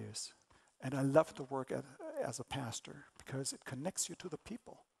 many years, and I love to work as a pastor because it connects you to the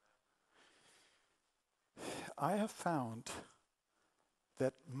people. I have found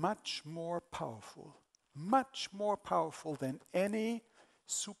that much more powerful than any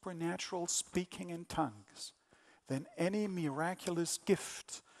supernatural speaking in tongues, than any miraculous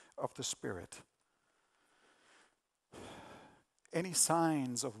gift of the Spirit, any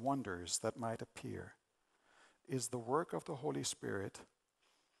signs of wonders that might appear, is the work of the Holy Spirit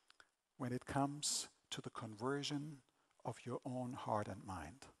when it comes to the conversion of your own heart and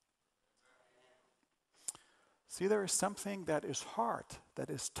mind. See, there is something that is hard, that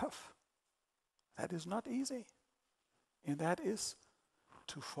is tough, that is not easy, and that is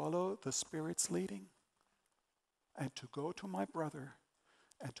to follow the Spirit's leading and to go to my brother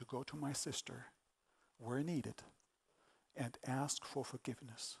and to go to my sister where needed and ask for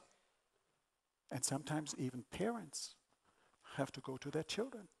forgiveness. And sometimes even parents have to go to their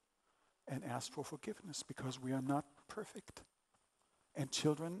children and ask for forgiveness because we are not perfect. And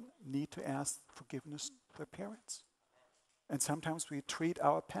children need to ask forgiveness to their parents. And sometimes we treat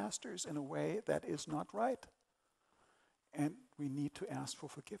our pastors in a way that is not right. And we need to ask for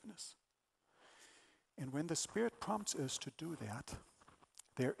forgiveness. And when the Spirit prompts us to do that,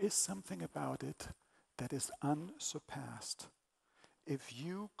 there is something about it that is unsurpassed. If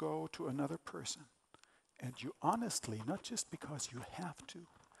you go to another person and you honestly, not just because you have to,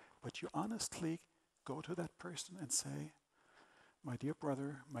 but you honestly go to that person and say, my dear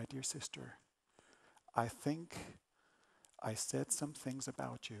brother, my dear sister, I think I said some things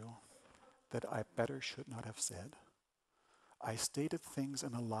about you that I better should not have said. I stated things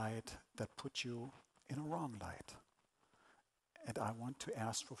in a light that put you in a wrong light. And I want to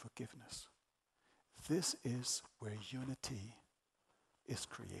ask for forgiveness. This is where unity is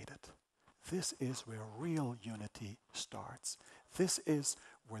created. This is where real unity starts. This is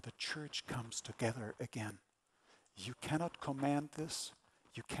where the church comes together again. You cannot command this.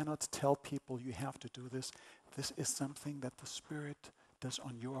 You cannot tell people you have to do this. This is something that the Spirit does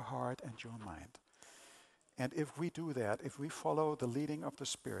on your heart and your mind. And if we do that, if we follow the leading of the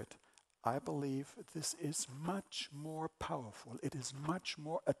Spirit, I believe this is much more powerful. It is much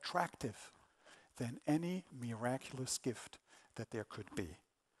more attractive than any miraculous gift that there could be.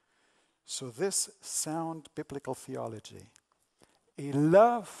 So this sound biblical theology, a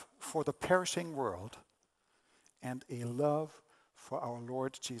love for the perishing world and a love for our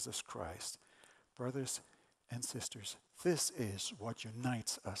Lord Jesus Christ. Brothers and sisters, this is what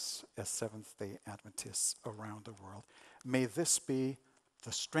unites us as Seventh-day Adventists around the world. May this be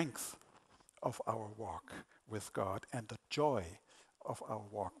the strength of our walk with God and the joy of our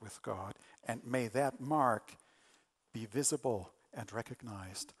walk with God. And may that mark be visible and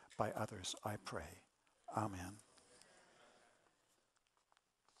recognized by others, I pray. Amen.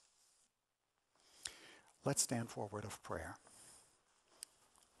 Let's stand for a word of prayer.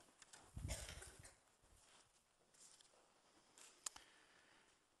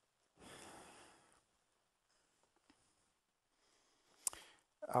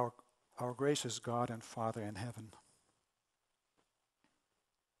 Our gracious God and Father in heaven,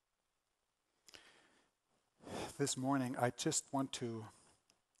 this morning I just want to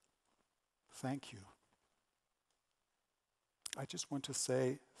thank you. I just want to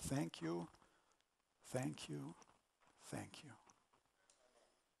say thank you, thank you, thank you.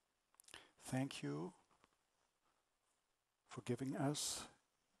 Thank you for giving us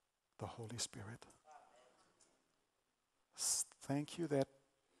the Holy Spirit. Thank you that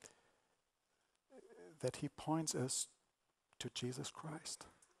He points us to Jesus Christ,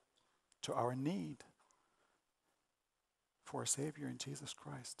 to our need for a Savior in Jesus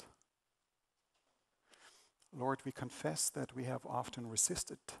Christ. Lord, we confess that we have often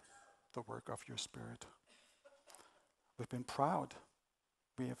resisted the work of your Spirit. We've been proud.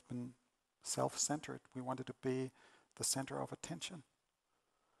 We have been self-centered. We wanted to be the center of attention.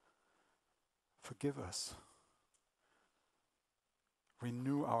 Forgive us.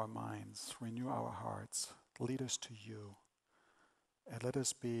 Renew our minds, renew our hearts, lead us to you, and let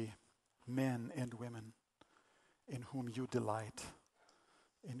us be men and women in whom you delight,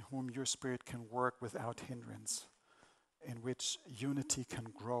 in whom your Spirit can work without hindrance, in which unity can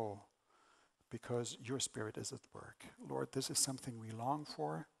grow because your Spirit is at work. Lord, this is something we long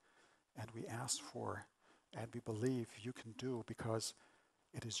for and we ask for and we believe you can do because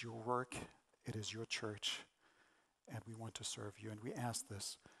it is your work, it is your church, and we want to serve you. And we ask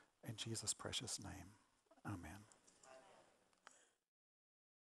this in Jesus' precious name. Amen.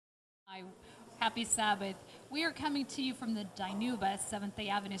 Happy Sabbath. We are coming to you from the Dinuba Seventh-day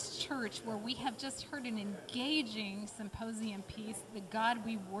Adventist Church, where we have just heard an engaging symposium piece, The God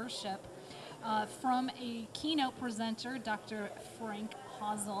We Worship, from a keynote presenter, Dr. Frank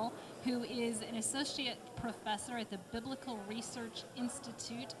Hasel, who is an associate professor at the Biblical Research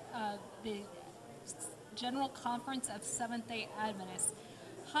Institute of the General Conference of Seventh-day Adventists.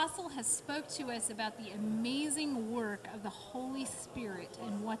 Hasel has spoke to us about the amazing work of the Holy Spirit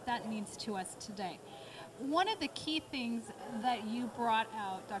and what that means to us today. One of the key things that you brought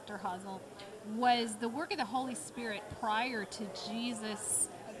out, Dr. Hasel, was the work of the Holy Spirit prior to Jesus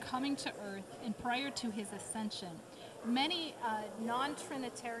coming to earth and prior to his ascension. Many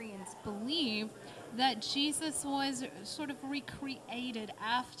non-Trinitarians believe that Jesus was sort of recreated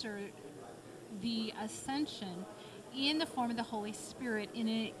after the ascension in the form of the Holy Spirit in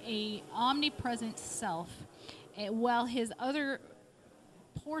a omnipresent self, while his other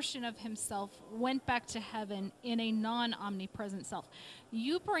portion of himself went back to heaven in a non-omnipresent self.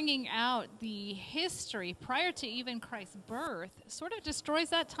 You bringing out the history prior to even Christ's birth sort of destroys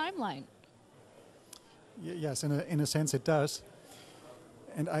that timeline. Yes, in a sense it does.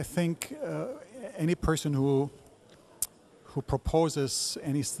 And I think any person who proposes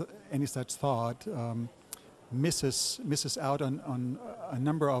any such thought misses out on a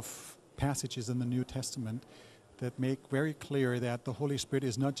number of passages in the New Testament that make very clear that the Holy Spirit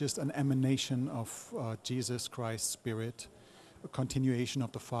is not just an emanation of Jesus Christ's Spirit, a continuation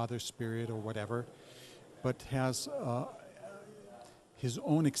of the Father's Spirit or whatever, but has his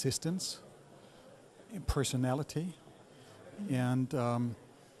own existence, personality, and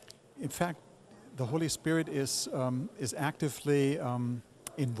in fact, the Holy Spirit is actively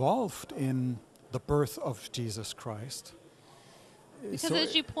involved in the birth of Jesus Christ. Because So-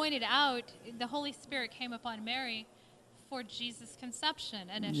 as you pointed out, the Holy Spirit came upon Mary for Jesus' conception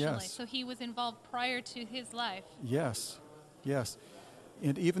initially. Yes. So he was involved prior to his life. Yes, yes.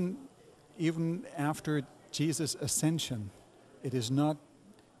 And even after Jesus' ascension, it is not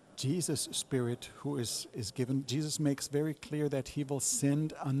Jesus' Spirit who is given. Jesus makes very clear that he will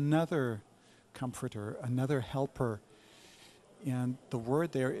send another comforter, another helper. And the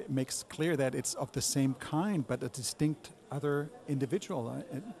word there makes clear that it's of the same kind, but a distinct other individual, a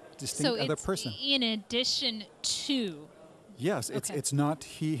distinct So other it's person. in addition to. Yes, Okay. it's not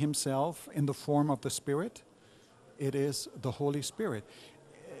he himself in the form of the Spirit. It is the Holy Spirit.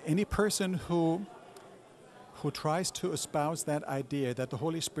 Any person who tries to espouse that idea that the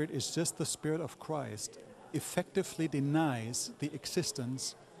Holy Spirit is just the Spirit of Christ effectively denies the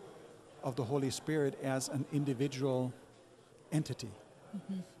existence of the Holy Spirit as an individual entity,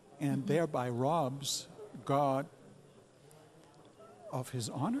 and thereby robs God of his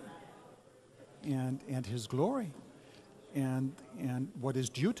honor and his glory and what is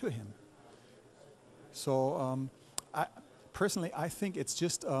due to him. So I think it's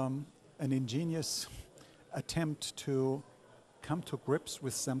just an ingenious attempt to come to grips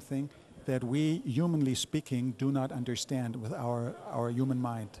with something that we, humanly speaking, do not understand with our human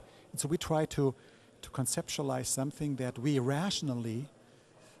mind. And so we try to conceptualize something that we rationally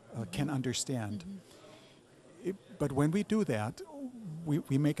can understand. But when we do that,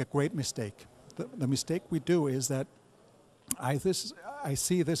 we make a great mistake. The mistake we do is that I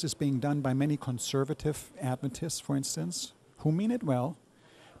see this as being done by many conservative Adventists, for instance, who mean it well,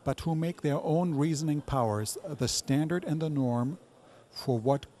 but who make their own reasoning powers the standard and the norm for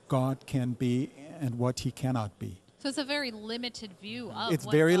what God can be and what he cannot be. So it's a very limited view of It's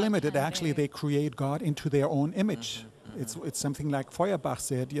what very God limited. can Actually, be. they create God into their own image. It's something like Feuerbach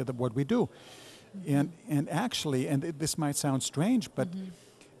said, yeah, what we do. And actually, and this might sound strange, but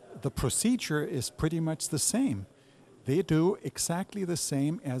the procedure is pretty much the same. They do exactly the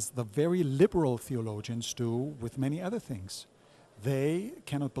same as the very liberal theologians do with many other things. They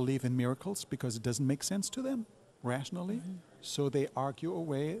cannot believe in miracles because it doesn't make sense to them rationally. So they argue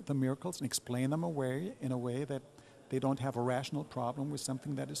away the miracles and explain them away in a way that they don't have a rational problem with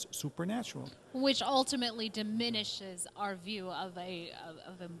something that is supernatural. Which ultimately diminishes our view of a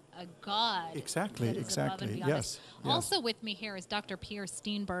God. Exactly, that is above exactly, and beyond us. yes. Also with me here is Dr. Pierre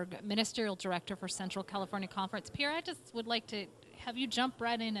Steenberg, Ministerial Director for Central California Conference. Pierre, I just would like to have you jump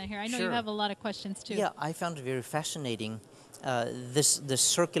right in here. I know you Sure. have a lot of questions too. Yeah, I found it very fascinating, this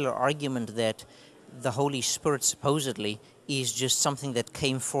circular argument that the Holy Spirit supposedly is just something that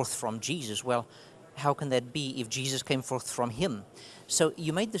came forth from Jesus. Well, how can that be if Jesus came forth from him? So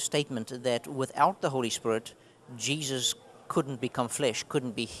you made the statement that without the Holy Spirit, Jesus couldn't become flesh,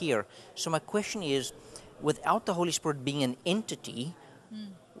 couldn't be here. So my question is, without the Holy Spirit being an entity,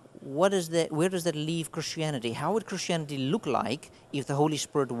 what is that? Where does that leave Christianity? How would Christianity look like if the Holy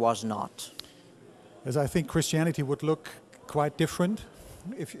Spirit was not? As I think Christianity would look quite different,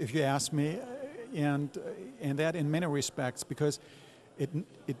 if you ask me, and that in many respects, because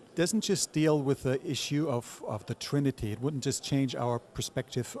it doesn't just deal with the issue of the Trinity. It wouldn't just change our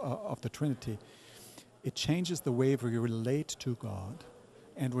perspective of the Trinity. It changes the way we relate to God,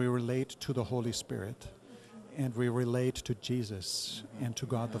 and we relate to the Holy Spirit, and we relate to Jesus and to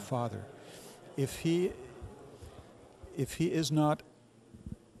God the Father. If he is not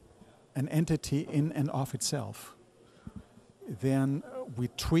an entity in and of itself, then we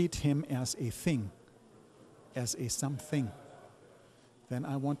treat him as a thing, as a something. Then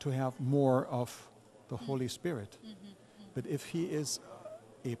I want to have more of the Holy Spirit. But if he is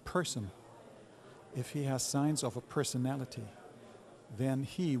a person, if he has signs of a personality, then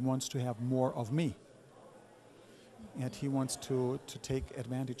he wants to have more of me. And he wants to take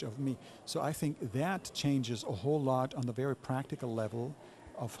advantage of me. So I think that changes a whole lot on the very practical level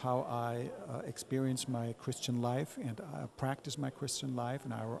of how I experience my Christian life and practice my Christian life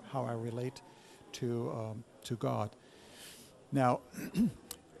and how I relate to God. Now,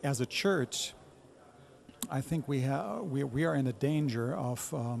 as a church, I think we are in a danger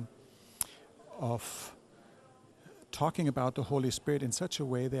of talking about the Holy Spirit in such a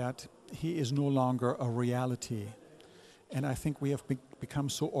way that he is no longer a reality. And I think we have become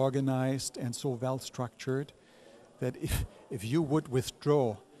so organized and so well structured that if you would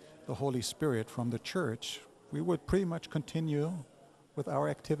withdraw the Holy Spirit from the church, we would pretty much continue with our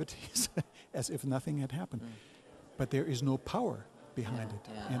activities as if nothing had happened. But there is no power behind it.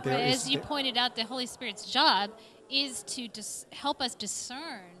 And there As you pointed out, the Holy Spirit's job is to help us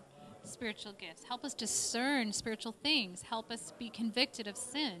discern spiritual gifts, help us discern spiritual things, help us be convicted of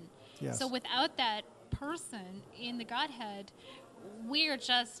sin. Yes. So without that person in the Godhead, we're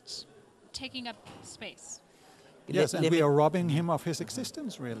just taking up space. Yes, and we are robbing him of his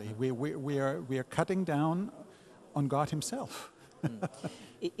existence, really. We are cutting down on God himself.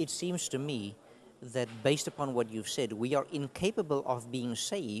 It seems to me that based upon what you've said, we are incapable of being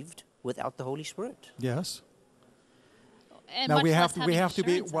saved without the Holy Spirit. Yes. And Now much we less have to be,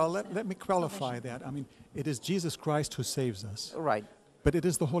 having well, assurance let me qualify that. I mean, it is Jesus Christ who saves us. Right, But it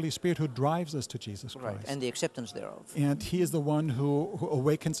is the Holy Spirit who drives us to Jesus Christ. right, and the acceptance thereof. And he is the one who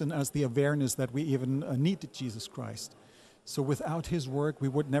awakens in us the awareness that we even need Jesus Christ. So without his work, we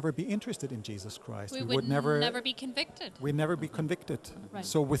would never be interested in Jesus Christ. we would never be convicted. We'd never be convicted. Right.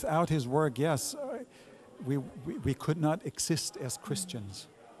 So without his work, yes, we could not exist as Christians.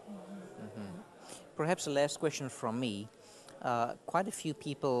 Perhaps the last question from me. Quite a few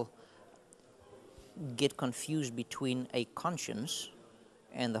people get confused between a conscience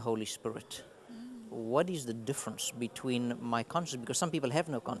and the Holy Spirit. What is the difference between my conscience, because some people have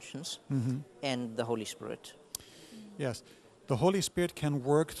no conscience, and the Holy Spirit? Yes, the Holy Spirit can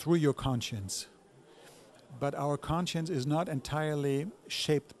work through your conscience, but our conscience is not entirely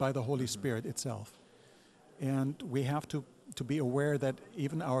shaped by the Holy Spirit itself. And we have to be aware that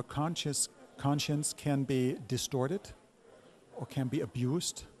even our conscience can be distorted or can be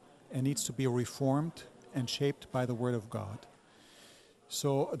abused and needs to be reformed and shaped by the Word of God.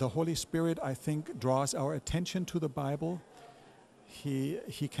 So the Holy Spirit, I think, draws our attention to the Bible. He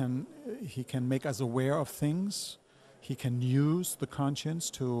can make us aware of things. He can use the conscience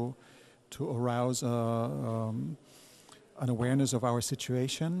to arouse an awareness of our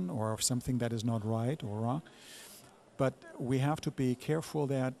situation or of something that is not right or wrong. But we have to be careful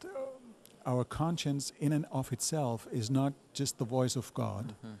that our conscience in and of itself is not just the voice of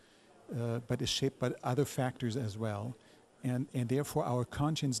God, but is shaped by other factors as well. And therefore our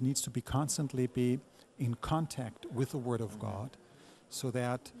conscience needs to be constantly be in contact with the Word of God so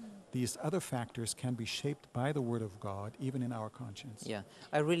that these other factors can be shaped by the Word of God, even in our conscience. Yeah,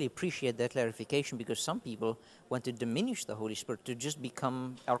 I really appreciate that clarification, because some people want to diminish the Holy Spirit to just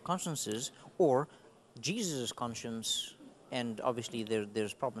become our consciences or Jesus' conscience, and obviously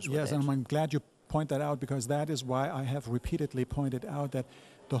there's problems with that. Yes, and I'm glad you point that out, because that is why I have repeatedly pointed out that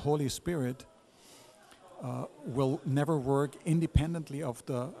the Holy Spirit will never work independently of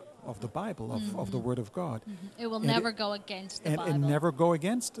the Bible, of the Word of God. It will And never go against the Bible. And never go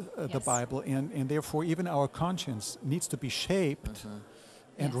against the Yes. Bible. And therefore, even our conscience needs to be shaped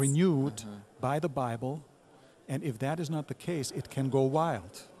and Yes. renewed by the Bible. And if that is not the case, it can go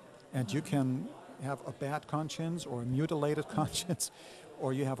wild. And you can have a bad conscience or a mutilated conscience,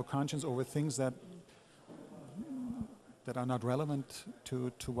 or you have a conscience over things that are not relevant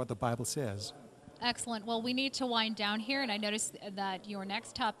to what the Bible says. Excellent. Well, we need to wind down here, and I noticed that your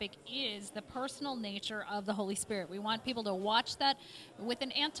next topic is the personal nature of the Holy Spirit. We want people to watch that with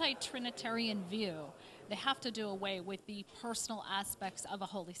an anti-Trinitarian view. They have to do away with the personal aspects of a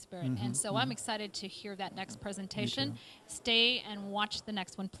Holy Spirit. And so I'm excited to hear that next presentation. Stay and watch the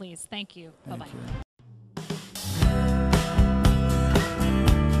next one, please. Thank you. Thank Bye-bye. you.